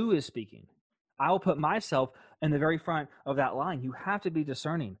don't care who is speaking. I will put myself in the very front of that line. You have to be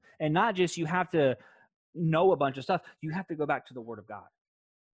discerning. And not just you have to know a bunch of stuff, you have to go back to the Word of God.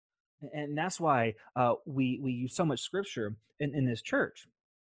 And that's why we use so much scripture in this church.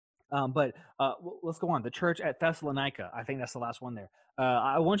 But let's go on. The church at Thessalonica, I think that's the last one there.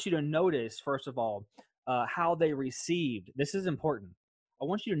 I want you to notice, first of all, how they received. This is important. I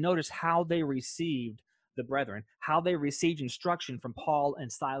want you to notice how they received the brethren, how they received instruction from Paul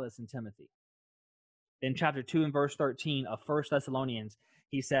and Silas and Timothy. In chapter 2 and verse 13 of 1 Thessalonians,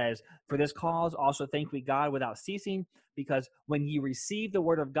 he says, "For this cause also thank we God without ceasing, because when ye received the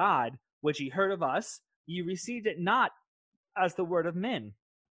word of God, which ye heard of us, ye received it not as the word of men."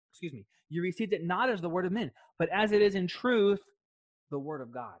 Excuse me. "You received it not as the word of men, but as it is in truth the word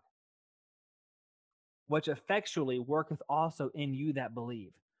of God, which effectually worketh also in you that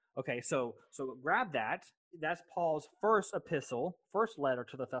believe." Okay, so grab that. That's Paul's first epistle, first letter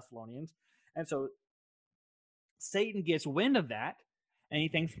to the Thessalonians. And so Satan gets wind of that, and he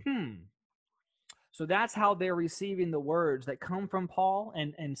thinks, so that's how they're receiving the words that come from Paul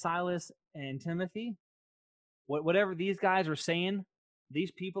and Silas and Timothy. Whatever these guys are saying,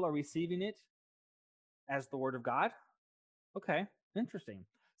 these people are receiving it as the word of God. Okay, interesting.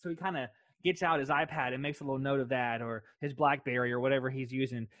 So he kind of gets out his iPad and makes a little note of that, or his BlackBerry, or whatever he's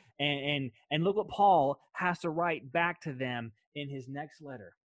using. And look what Paul has to write back to them in his next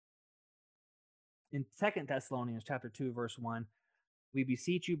letter. In 2 Thessalonians chapter 2, verse 1, "We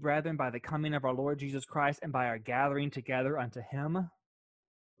beseech you, brethren, by the coming of our Lord Jesus Christ and by our gathering together unto him,"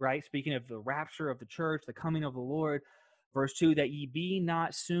 right? Speaking of the rapture of the church, the coming of the Lord. Verse 2, "that ye be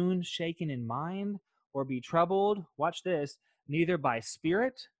not soon shaken in mind or be troubled," watch this, "neither by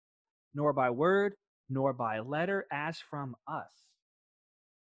spirit, nor by word, nor by letter, as from us,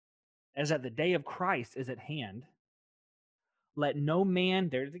 as that the day of Christ is at hand. Let no man,"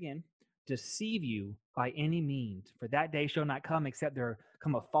 there it is again, "deceive you by any means, for that day shall not come except there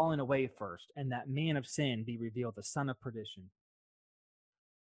come a falling away first, and that man of sin be revealed, the son of perdition."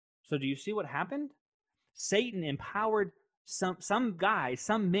 So do you see what happened? Satan empowered some guys,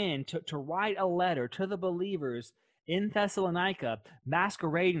 some men, to write a letter to the believers in Thessalonica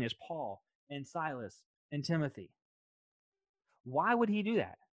masquerading as Paul and Silas and Timothy. Why would he do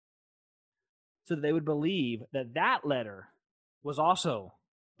that? So that they would believe that that letter was also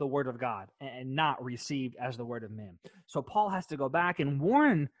the word of God and not received as the word of men. So Paul has to go back and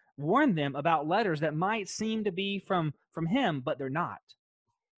warn them about letters that might seem to be from him, but they're not.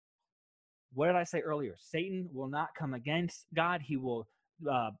 What did I say earlier? Satan will not come against God. He will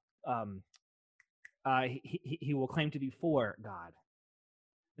he will claim to be for God.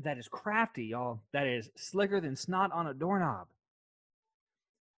 That is crafty, y'all. That is slicker than snot on a doorknob.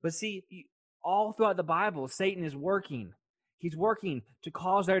 But see, all throughout the Bible, Satan is working. He's working to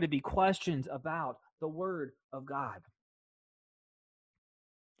cause there to be questions about the Word of God.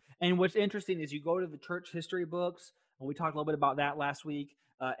 And what's interesting is you go to the church history books, and we talked a little bit about that last week,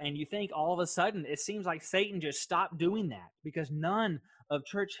 and you think all of a sudden it seems like Satan just stopped doing that, because none of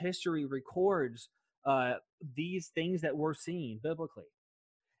church history records these things that we're seeing biblically.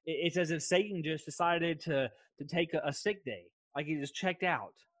 It's as if Satan just decided to take a sick day, like he just checked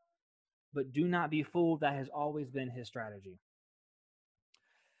out. But do not be fooled, that has always been his strategy.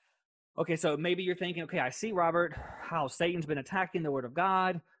 Okay, so maybe you're thinking, okay, I see, Robert, how Satan's been attacking the Word of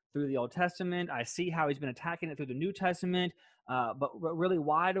God through the Old Testament. I see how he's been attacking it through the New Testament. But really,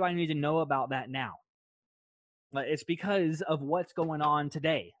 why do I need to know about that now? It's because of what's going on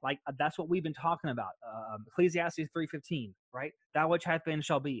today. Like, that's what we've been talking about. Ecclesiastes 3:15, right? That which hath been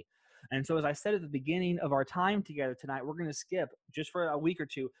shall be. And so, as I said at the beginning of our time together tonight, we're going to skip, just for a week or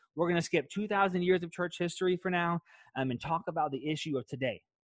two, we're going to skip 2,000 years of church history for now, and talk about the issue of today.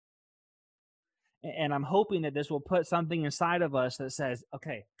 And I'm hoping that this will put something inside of us that says,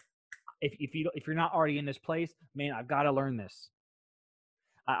 okay, if you're not already in this place, man, I've got to learn this.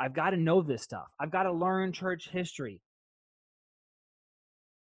 I've got to know this stuff. I've got to learn church history,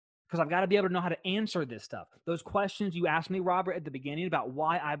 because I've got to be able to know how to answer this stuff. Those questions you asked me, Robert, at the beginning about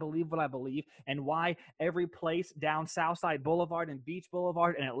why I believe what I believe, and why every place down Southside Boulevard and Beach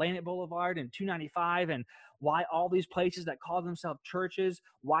Boulevard and Atlantic Boulevard and 295, and why all these places that call themselves churches,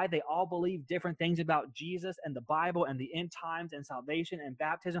 why they all believe different things about Jesus and the Bible and the end times and salvation and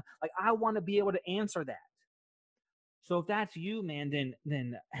baptism. Like, I want to be able to answer that. So if that's you, man,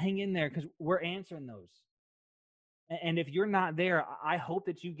 then hang in there, because we're answering those. And if you're not there, I hope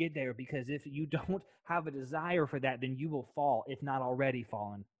that you get there, because if you don't have a desire for that, then you will fall, if not already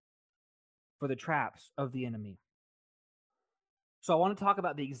fallen, for the traps of the enemy. So I want to talk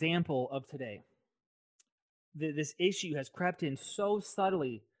about the example of today. This issue has crept in so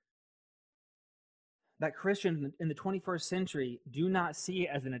subtly that Christians in the 21st century do not see it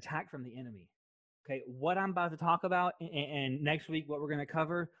as an attack from the enemy. Okay, what I'm about to talk about, and next week what we're going to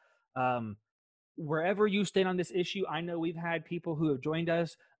cover, wherever you stand on this issue, I know we've had people who have joined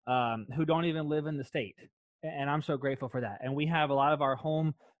us who don't even live in the state, and I'm so grateful for that. And we have a lot of our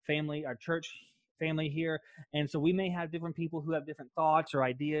home family, our church family here, and so we may have different people who have different thoughts or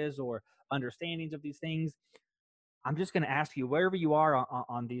ideas or understandings of these things. I'm just going to ask you, wherever you are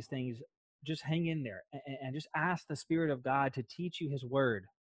on these things, just hang in there and just ask the Spirit of God to teach you His Word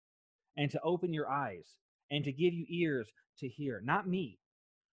and to open your eyes and to give you ears to hear. Not me,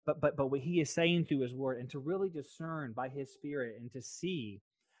 but what He is saying through His Word, and to really discern by His Spirit and to see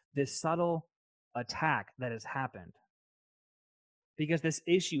this subtle attack that has happened. Because this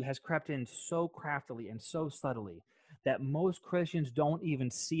issue has crept in so craftily and so subtly that most Christians don't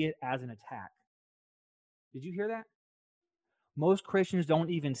even see it as an attack. Did you hear that? Most Christians don't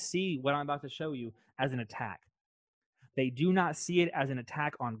even see what I'm about to show you as an attack. They do not see it as an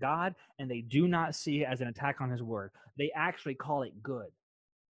attack on God, and they do not see it as an attack on His Word. They actually call it good.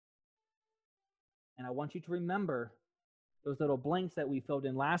 And I want you to remember those little blanks that we filled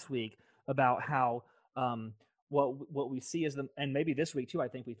in last week about how what we see as and maybe this week too, I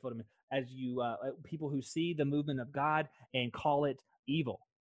think we filled them in, as people who see the movement of God and call it evil.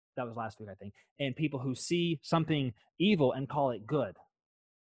 That was last week, I think. And people who see something evil and call it good.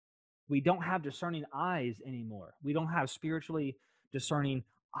 We don't have discerning eyes anymore. We don't have spiritually discerning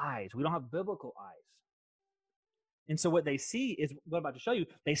eyes. We don't have biblical eyes. And so what they see is what I'm about to show you,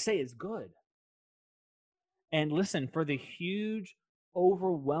 they say is good. And listen, for the huge,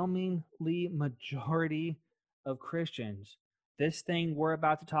 overwhelmingly majority of Christians, this thing we're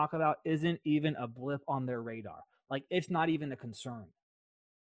about to talk about isn't even a blip on their radar. Like, it's not even a concern.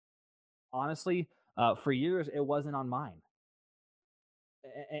 Honestly, for years, it wasn't on mine.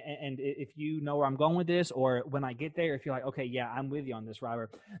 And if you know where I'm going with this, or when I get there, if you're like, okay, yeah, I'm with you on this,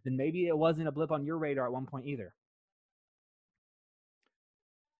 Robert, then maybe it wasn't a blip on your radar at one point either.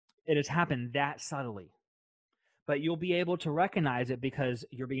 It has happened that subtly. But you'll be able to recognize it because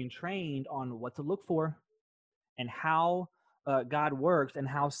you're being trained on what to look for and how God works and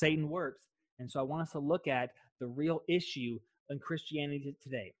how Satan works. And so I want us to look at the real issue in Christianity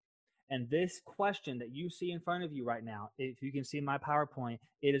today. And this question that you see in front of you right now, if you can see my PowerPoint,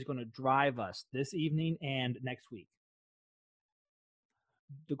 it is going to drive us this evening and next week.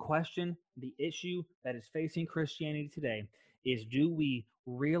 The question, the issue that is facing Christianity today is, do we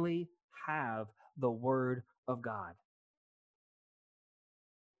really have the Word of God?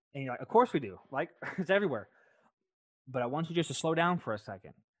 And you're like, of course we do. Like, it's everywhere. But I want you just to slow down for a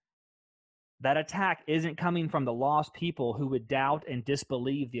second. That attack isn't coming from the lost people who would doubt and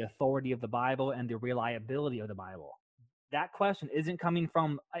disbelieve the authority of the Bible and the reliability of the Bible. That question isn't coming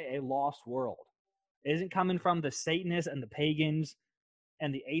from a lost world. It isn't coming from the Satanists and the pagans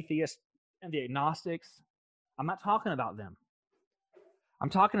and the atheists and the agnostics. I'm not talking about them. I'm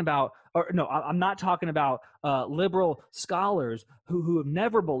not talking about liberal scholars who have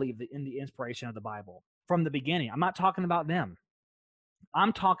never believed in the inspiration of the Bible from the beginning. I'm not talking about them.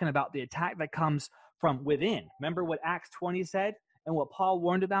 I'm talking about the attack that comes from within. Remember what Acts 20 said and what Paul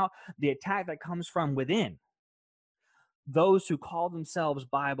warned about? The attack that comes from within. Those who call themselves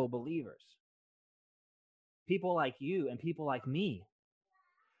Bible believers. People like you and people like me.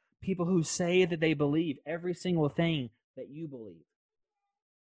 People who say that they believe every single thing that you believe.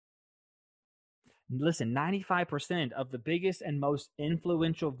 Listen, 95% of the biggest and most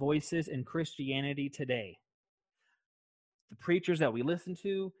influential voices in Christianity today, the preachers that we listen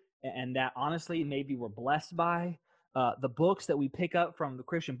to and that honestly maybe we're blessed by, the books that we pick up from the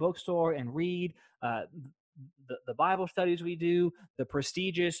Christian bookstore and read, the Bible studies we do, the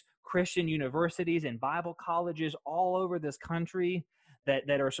prestigious Christian universities and Bible colleges all over this country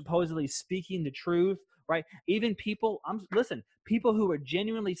that are supposedly speaking the truth, right? Even people, people who are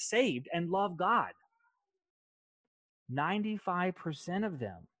genuinely saved and love God. 95% of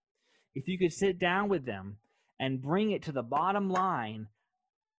them, if you could sit down with them and bring it to the bottom line,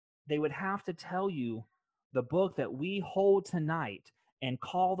 they would have to tell you the book that we hold tonight and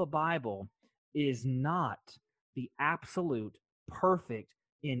call the Bible is not the absolute, perfect,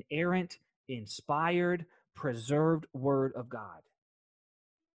 inerrant, inspired, preserved Word of God.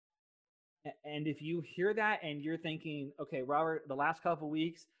 And if you hear that and you're thinking, okay, Robert, the last couple of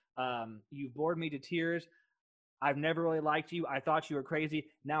weeks, you've bored me to tears, I've never really liked you. I thought you were crazy.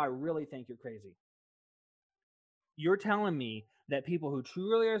 Now I really think you're crazy. You're telling me that people who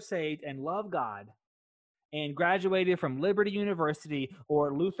truly are saved and love God and graduated from Liberty University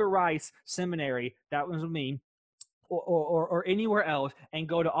or Luther Rice Seminary, that was me, or anywhere else, and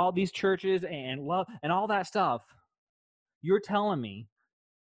go to all these churches and love and all that stuff, you're telling me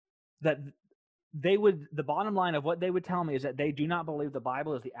that the bottom line of what they would tell me is that they do not believe the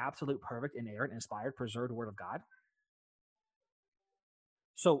Bible is the absolute, perfect, inerrant, inspired, preserved Word of God?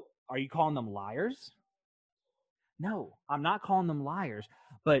 So are you calling them liars? No, I'm not calling them liars.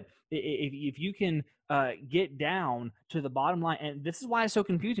 But if you can get down to the bottom line, and this is why it's so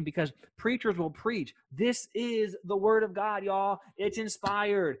confusing, because preachers will preach, this is the Word of God, y'all. It's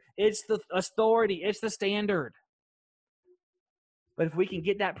inspired. It's the authority. It's the standard. But if we can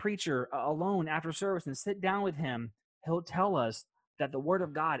get that preacher alone after service and sit down with him, he'll tell us that the Word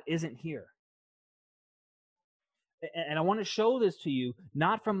of God isn't here. And I want to show this to you,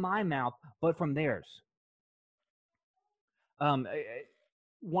 not from my mouth, but from theirs.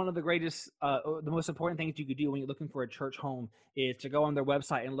 One of the greatest, the most important things you could do when you're looking for a church home is to go on their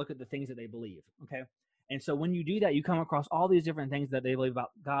website and look at the things that they believe, okay? And so when you do that, you come across all these different things that they believe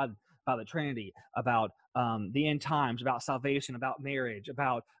about God, about the Trinity, about the end times, about salvation, about marriage,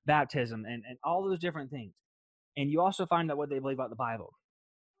 about baptism, and all those different things. And you also find out what they believe about the Bible.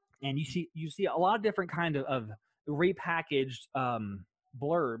 And you see a lot of different kind of repackaged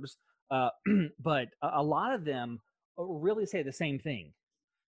blurbs, but a lot of them really say the same thing.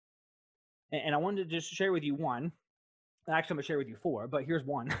 And I wanted to just share with you one. Actually, I'm going to share with you four, but here's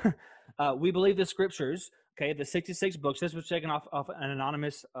one. We believe the scriptures, okay, the 66 books. This was taken off an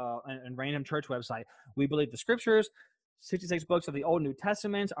anonymous and random church website. We believe the scriptures, 66 books of the Old and New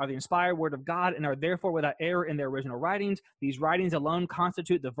Testaments, are the inspired word of God and are therefore without error in their original writings. These writings alone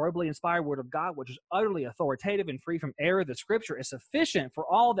constitute the verbally inspired word of God, which is utterly authoritative and free from error. The scripture is sufficient for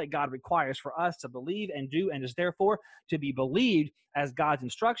all that God requires for us to believe and do, and is therefore to be believed as God's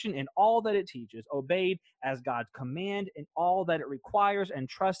instruction in all that it teaches, obeyed as God's command in all that it requires, and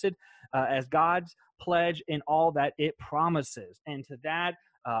trusted as God's pledge in all that it promises. And to that,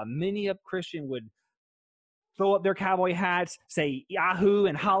 many a Christian would throw up their cowboy hats, say Yahoo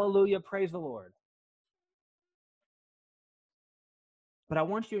and hallelujah, praise the Lord. But I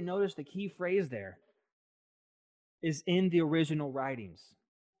want you to notice the key phrase there is in the original writings,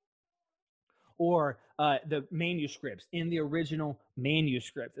 or the manuscripts. In the original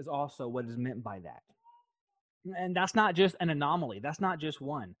manuscripts is also what is meant by that. And that's not just an anomaly. That's not just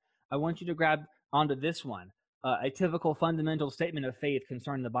one. I want you to grab onto this one. A typical fundamental statement of faith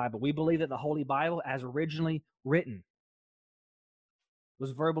concerning the Bible. We believe that the Holy Bible, as originally written,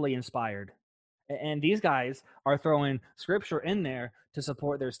 was verbally inspired. And these guys are throwing scripture in there to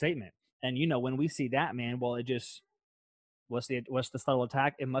support their statement. And you know, when we see that, man, well, it just what's the subtle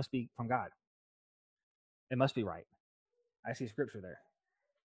attack? It must be from God. It must be right. I see scripture there.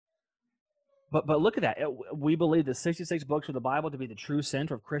 But look at that. We believe the 66 books of the Bible to be the true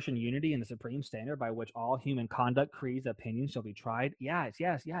center of Christian unity and the supreme standard by which all human conduct, creeds, opinions shall be tried. Yes.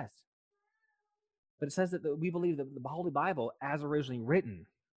 But it says that we believe that the Holy Bible, as originally written,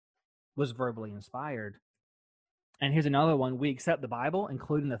 was verbally inspired. And here's another one. We accept the Bible,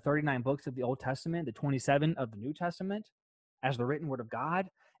 including the 39 books of the Old Testament, the 27 of the New Testament, as the written word of God.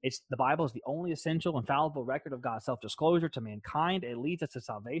 The Bible is the only essential, infallible record of God's self-disclosure to mankind. It leads us to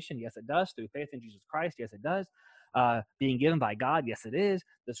salvation. Yes, it does. Through faith in Jesus Christ. Yes, it does. Being given by God. Yes, it is.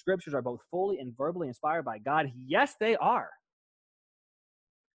 The scriptures are both fully and verbally inspired by God. Yes, they are.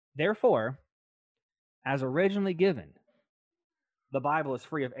 Therefore, as originally given, the Bible is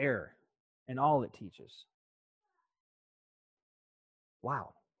free of error in all it teaches.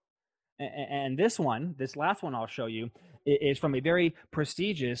 Wow. And this last one I'll show you, is from a very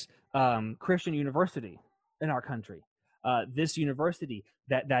prestigious Christian university in our country. This university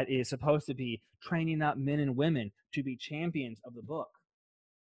that is supposed to be training up men and women to be champions of the book,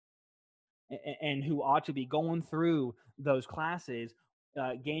 and who ought to be going through those classes,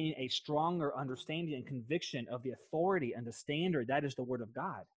 gaining a stronger understanding and conviction of the authority and the standard that is the Word of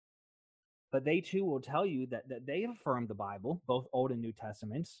God. But they too will tell you that they affirm the Bible, both Old and New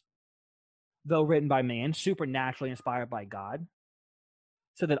Testaments, though written by man, supernaturally inspired by God,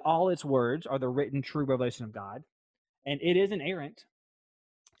 so that all its words are the written true revelation of God. And it is inerrant.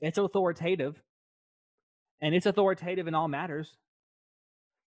 It's authoritative. And it's authoritative in all matters.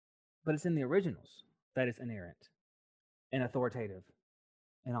 But it's in the originals that it's inerrant and authoritative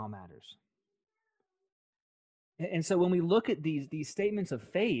in all matters. And so when we look at these statements of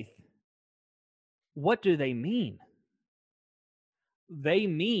faith, what do they mean? They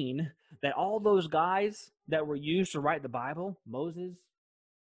mean that all those guys that were used to write the Bible, Moses,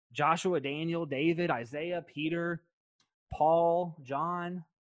 Joshua, Daniel, David, Isaiah, Peter, Paul, John,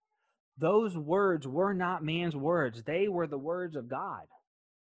 those words were not man's words. They were the words of God.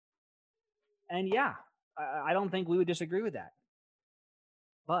 And yeah, I don't think we would disagree with that.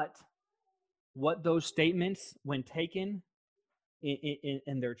 But what those statements, when taken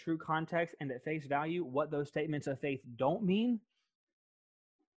in their true context and at face value, what those statements of faith don't mean,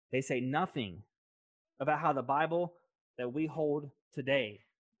 they say nothing about how the Bible that we hold today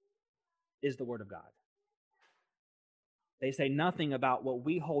is the Word of God. They say nothing about what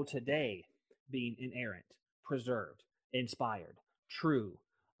we hold today being inerrant, preserved, inspired, true,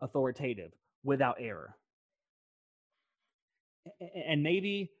 authoritative, without error. And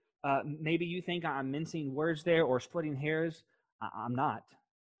maybe you think I'm mincing words there or splitting hairs. I'm not.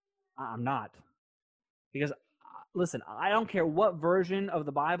 I'm not. Because, listen, I don't care what version of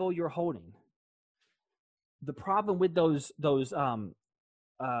the Bible you're holding. The problem with those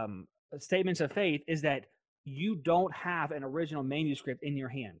statements of faith is that you don't have an original manuscript in your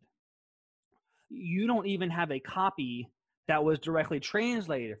hand. You don't even have a copy that was directly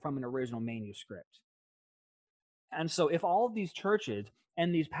translated from an original manuscript. And so if all of these churches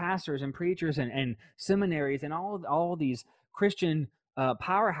and these pastors and preachers and seminaries and all these Christian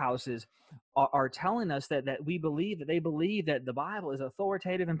powerhouses are telling us that they believe that the Bible is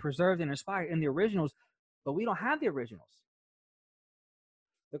authoritative and preserved and inspired in the originals, but we don't have the originals.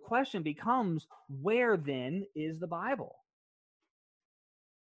 The question becomes, where then is the Bible?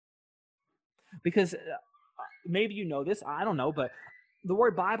 Because maybe you know this, I don't know, but the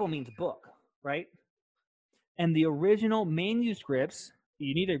word Bible means book, right? And the original manuscripts,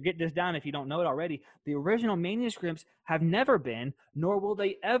 you need to get this down if you don't know it already, the original manuscripts have never been, nor will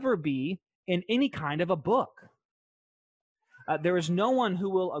they ever be, in any kind of a book. There is no one who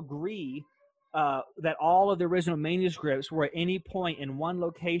will agree that all of the original manuscripts were at any point in one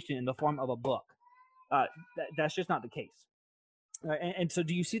location in the form of a book. That's just not the case. And so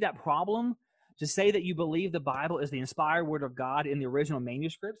do you see that problem? To say that you believe the Bible is the inspired word of God in the original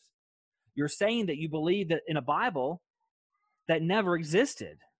manuscripts, you're saying that you believe that in a Bible that never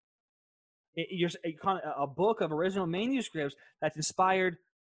existed. You're a book of original manuscripts that's inspired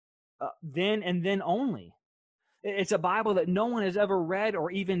then and then only. It's a Bible that no one has ever read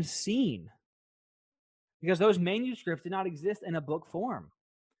or even seen, because those manuscripts did not exist in a book form.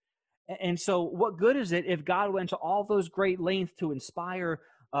 And so what good is it if God went to all those great lengths to inspire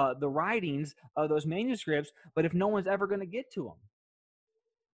the writings of those manuscripts, but if no one's ever going to get to them?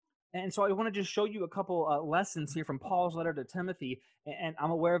 And so I want to just show you a couple lessons here from Paul's letter to Timothy. And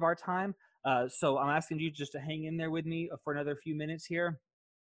I'm aware of our time, so I'm asking you just to hang in there with me for another few minutes here.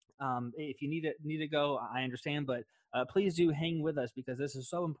 If you need to go, I understand, but please do hang with us because this is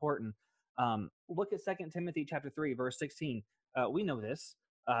so important. Look at 2 Timothy chapter 3, verse 16. We know this.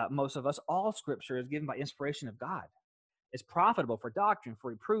 Most of us, all Scripture is given by inspiration of God. It's profitable for doctrine,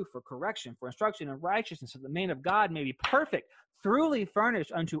 for reproof, for correction, for instruction in righteousness, so the man of God may be perfect, thoroughly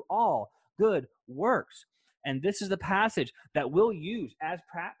furnished unto all good works. And this is the passage that we'll use as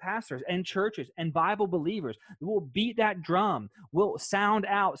pastors and churches and Bible believers. We'll beat that drum. We'll sound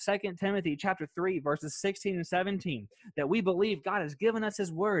out 2 Timothy chapter 3, verses 16 and 17, that we believe God has given us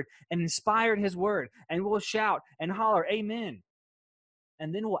his word and inspired his word. And we'll shout and holler, amen.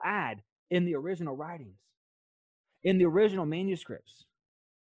 And then we'll add in the original writings, in the original manuscripts.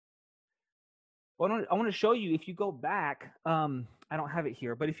 Well, I want to show you, if you go back, I don't have it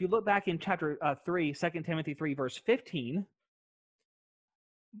here, but if you look back in chapter 3, 2 Timothy 3, verse 15,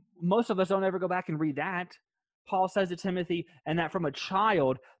 most of us don't ever go back and read that. Paul says to Timothy, and that from a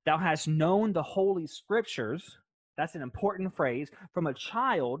child thou hast known the holy scriptures. That's an important phrase. From a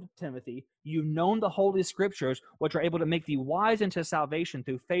child, Timothy, you've known the holy scriptures, which are able to make thee wise unto salvation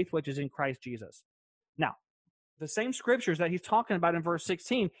through faith which is in Christ Jesus. Now, the same scriptures that he's talking about in verse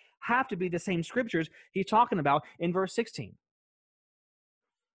 16 have to be the same scriptures he's talking about in verse 16.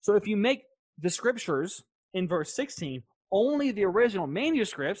 So if you make the scriptures in verse 16 only the original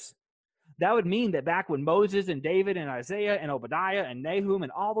manuscripts, that would mean that back when Moses and David and Isaiah and Obadiah and Nahum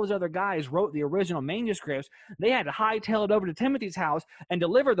and all those other guys wrote the original manuscripts, they had to hightail it over to Timothy's house and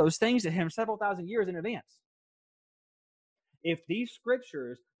deliver those things to him several thousand years in advance. If these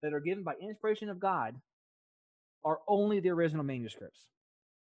scriptures that are given by inspiration of God are only the original manuscripts,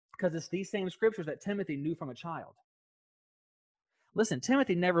 because it's these same scriptures that Timothy knew from a child. Listen,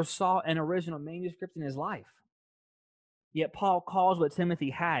 Timothy never saw an original manuscript in his life. Yet Paul calls what Timothy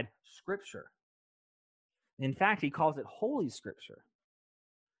had Scripture. In fact, he calls it Holy Scripture.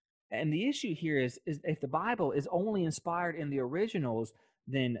 And the issue here is if the Bible is only inspired in the originals,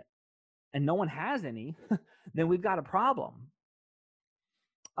 then and no one has any, then we've got a problem.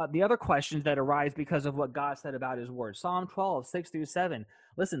 The other questions that arise because of what God said about his word. Psalm 12, 6 through 7.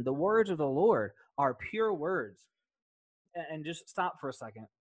 Listen, the words of the Lord are pure words. And just stop for a second.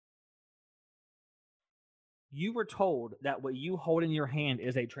 You were told that what you hold in your hand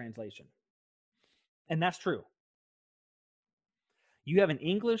is a translation. And that's true. You have an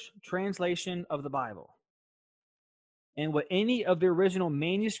English translation of the Bible. And what any of the original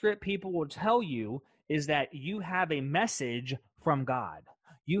manuscript people will tell you is that you have a message from God.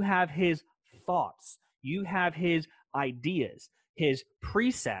 You have his thoughts. You have his ideas, his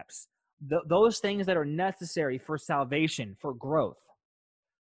precepts, those things that are necessary for salvation, for growth.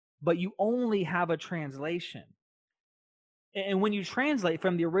 But you only have a translation. And when you translate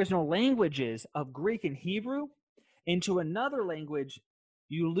from the original languages of Greek and Hebrew into another language,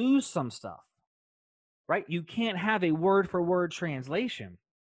 you lose some stuff, right? You can't have a word for word translation.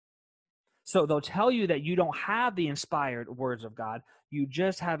 So they'll tell you that you don't have the inspired words of God. You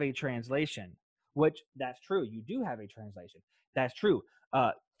just have a translation, which that's true. You do have a translation. That's true.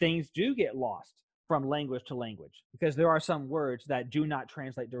 Things do get lost from language to language because there are some words that do not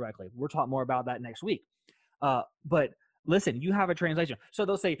translate directly. We'll talk more about that next week. But listen, you have a translation. So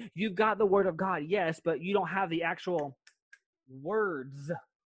they'll say, you've got the word of God, yes, but you don't have the actual words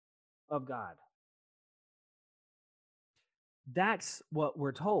of God. That's what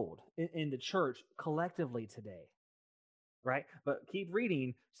we're told in the church collectively today, right? But keep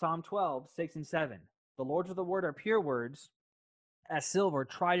reading Psalm 12, 6 and 7. The Lord's of the word are pure words, as silver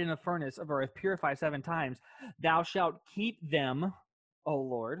tried in a furnace of earth, purified 7 times. Thou shalt keep them, O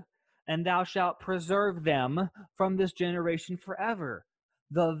Lord, and thou shalt preserve them from this generation forever.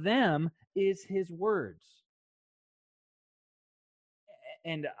 The them is his words.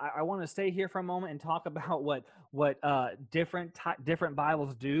 And I want to stay here for a moment and talk about what different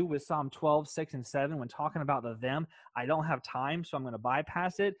Bibles do with Psalm 12, 6, and 7 when talking about the them. I don't have time, so I'm going to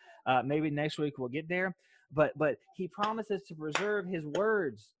bypass it. Maybe next week we'll get there. But he promises to preserve his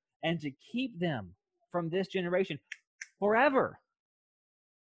words and to keep them from this generation forever.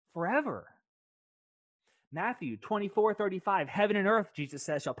 Forever. Matthew 24:35, heaven and earth, Jesus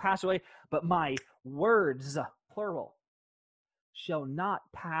says, shall pass away, but my words, plural, shall not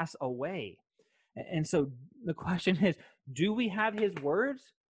pass away. And so the question is, do we have his words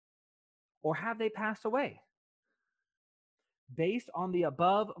or have they passed away? Based on the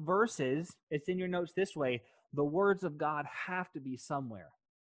above verses, it's in your notes this way, the words of God have to be somewhere.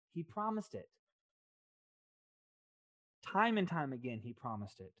 He promised it. Time and time again, he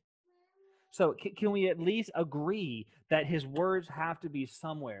promised it. So can we at least agree that his words have to be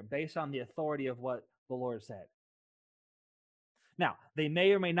somewhere based on the authority of what the Lord said? Now, they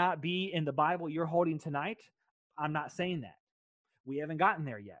may or may not be in the Bible you're holding tonight. I'm not saying that. We haven't gotten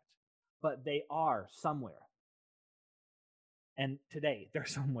there yet. But they are somewhere. And today, they're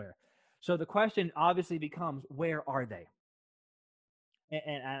somewhere. So the question obviously becomes, where are they?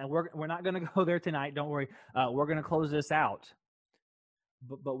 And we're not going to go there tonight. Don't worry. We're going to close this out.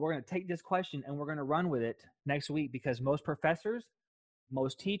 But we're going to take this question and we're going to run with it next week because most professors,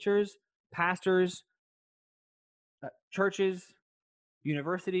 most teachers, pastors, churches,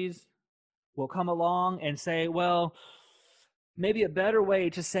 universities will come along and say, well, maybe a better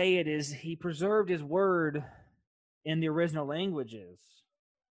way to say it is he preserved his word in the original languages.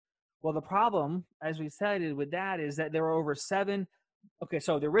 Well, the problem, as we said, with that is that there are over 7. Okay,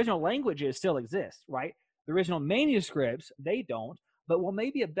 so the original languages still exist, right? The original manuscripts, they don't. But well,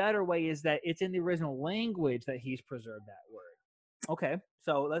 maybe a better way is that it's in the original language that he's preserved that word. Okay,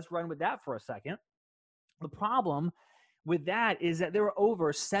 so let's run with that for a second. The problem with that is that there are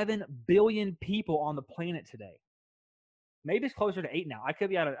over 7 billion people on the planet today. Maybe it's closer to 8 now. I could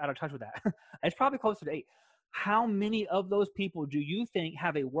be out of touch with that. It's probably closer to 8. How many of those people do you think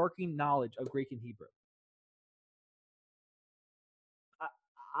have a working knowledge of Greek and Hebrew?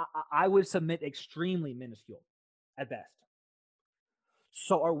 I would submit extremely minuscule at best.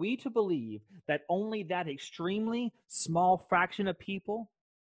 So are we to believe that only that extremely small fraction of people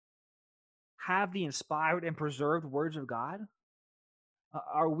have the inspired and preserved words of God?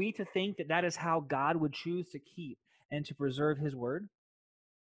 Are we to think that that is how God would choose to keep and to preserve his word?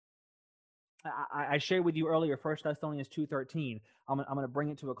 I shared with you earlier, 1 Thessalonians 2:13. I'm going to bring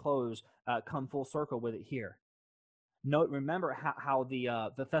it to a close, come full circle with it here. Remember how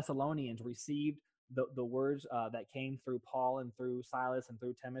the Thessalonians received the words that came through Paul and through Silas and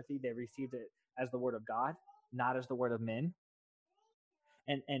through Timothy. They received it as the word of God, not as the word of men.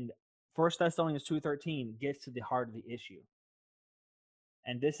 And 1 Thessalonians 2:13 gets to the heart of the issue.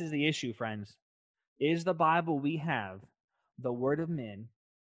 And this is the issue, friends. Is the Bible we have the word of men,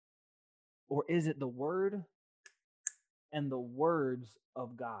 Or is it the word and the words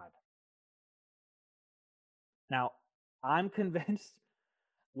of God? Now, I'm convinced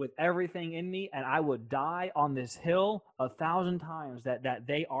with everything in me, and I would die on this hill 1,000 times that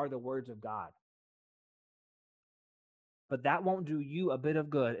they are the words of God. But that won't do you a bit of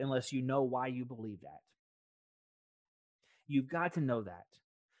good unless you know why you believe that. You've got to know that.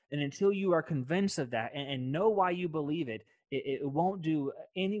 And until you are convinced of that and know why you believe it, it won't do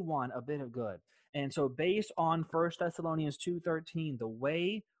anyone a bit of good. And so based on 1 Thessalonians 2:13, the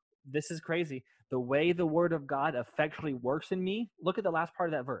way, this is crazy, the way the word of God effectually works in me, look at the last part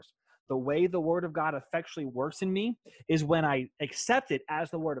of that verse. The way the word of God effectually works in me is when I accept it as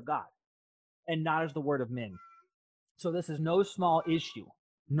the word of God and not as the word of men. So this is no small issue.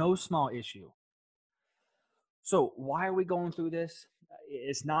 No small issue. So why are we going through this?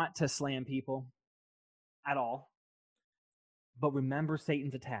 It's not to slam people at all. But remember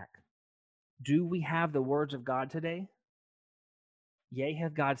Satan's attack. Do we have the words of God today? Yea,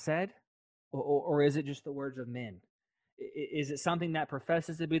 hath God said? Or is it just the words of men? Is it something that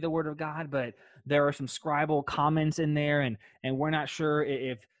professes to be the word of God, but there are some scribal comments in there, and we're not sure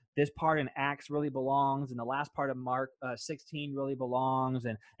if this part in Acts really belongs, and the last part of Mark 16 really belongs,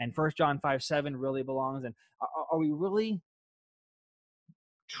 and 1 John 5:7 really belongs, and are we really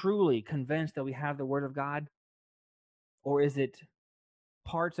truly convinced that we have the word of God? Or is it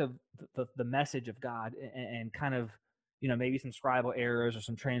parts of the message of God and kind of, maybe some scribal errors or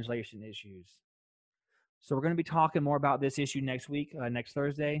some translation issues? So we're going to be talking more about this issue next week, next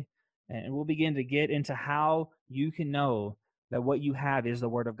Thursday, and we'll begin to get into how you can know that what you have is the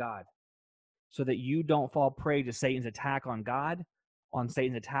Word of God, so that you don't fall prey to Satan's attack on God, on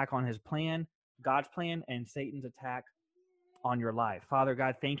Satan's attack on his plan, God's plan, and Satan's attack on your life. Father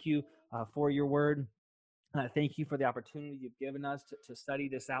God, thank you for your word. And I thank you for the opportunity you've given us to study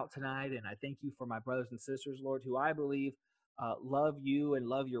this out tonight. And I thank you for my brothers and sisters, Lord, who I believe love you and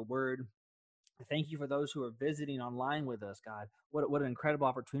love your word. I thank you for those who are visiting online with us, God. What an incredible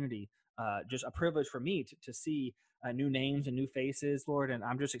opportunity. Just a privilege for me to see new names and new faces, Lord. And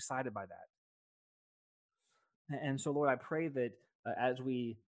I'm just excited by that. And so, Lord, I pray that as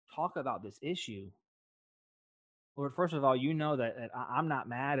we talk about this issue, Lord, first of all, you know that I'm not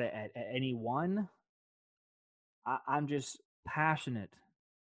mad at anyone. I'm just passionate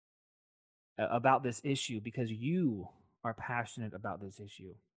about this issue because you are passionate about this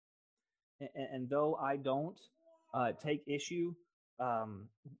issue. And though I don't take issue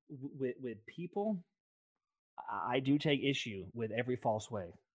with people, I do take issue with every false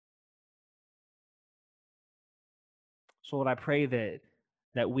way. So Lord, I pray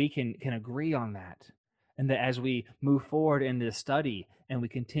that we can agree on that, and that as we move forward in this study and we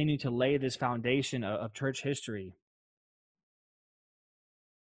continue to lay this foundation of church history,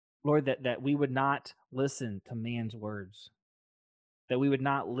 Lord, that we would not listen to man's words, that we would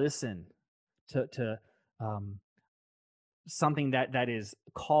not listen to something that is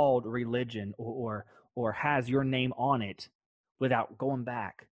called religion or has your name on it without going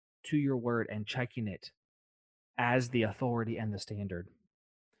back to your word and checking it as the authority and the standard.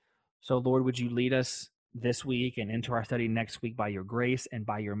 So, Lord, would you lead us this week and into our study next week by your grace and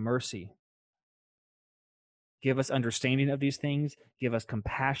by your mercy? Give us understanding of these things. Give us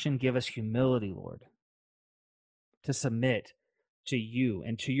compassion. Give us humility, Lord, to submit to you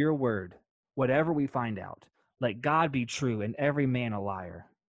and to your word, whatever we find out. Let God be true and every man a liar.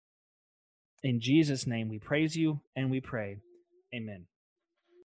 In Jesus' name we praise you and we pray. Amen.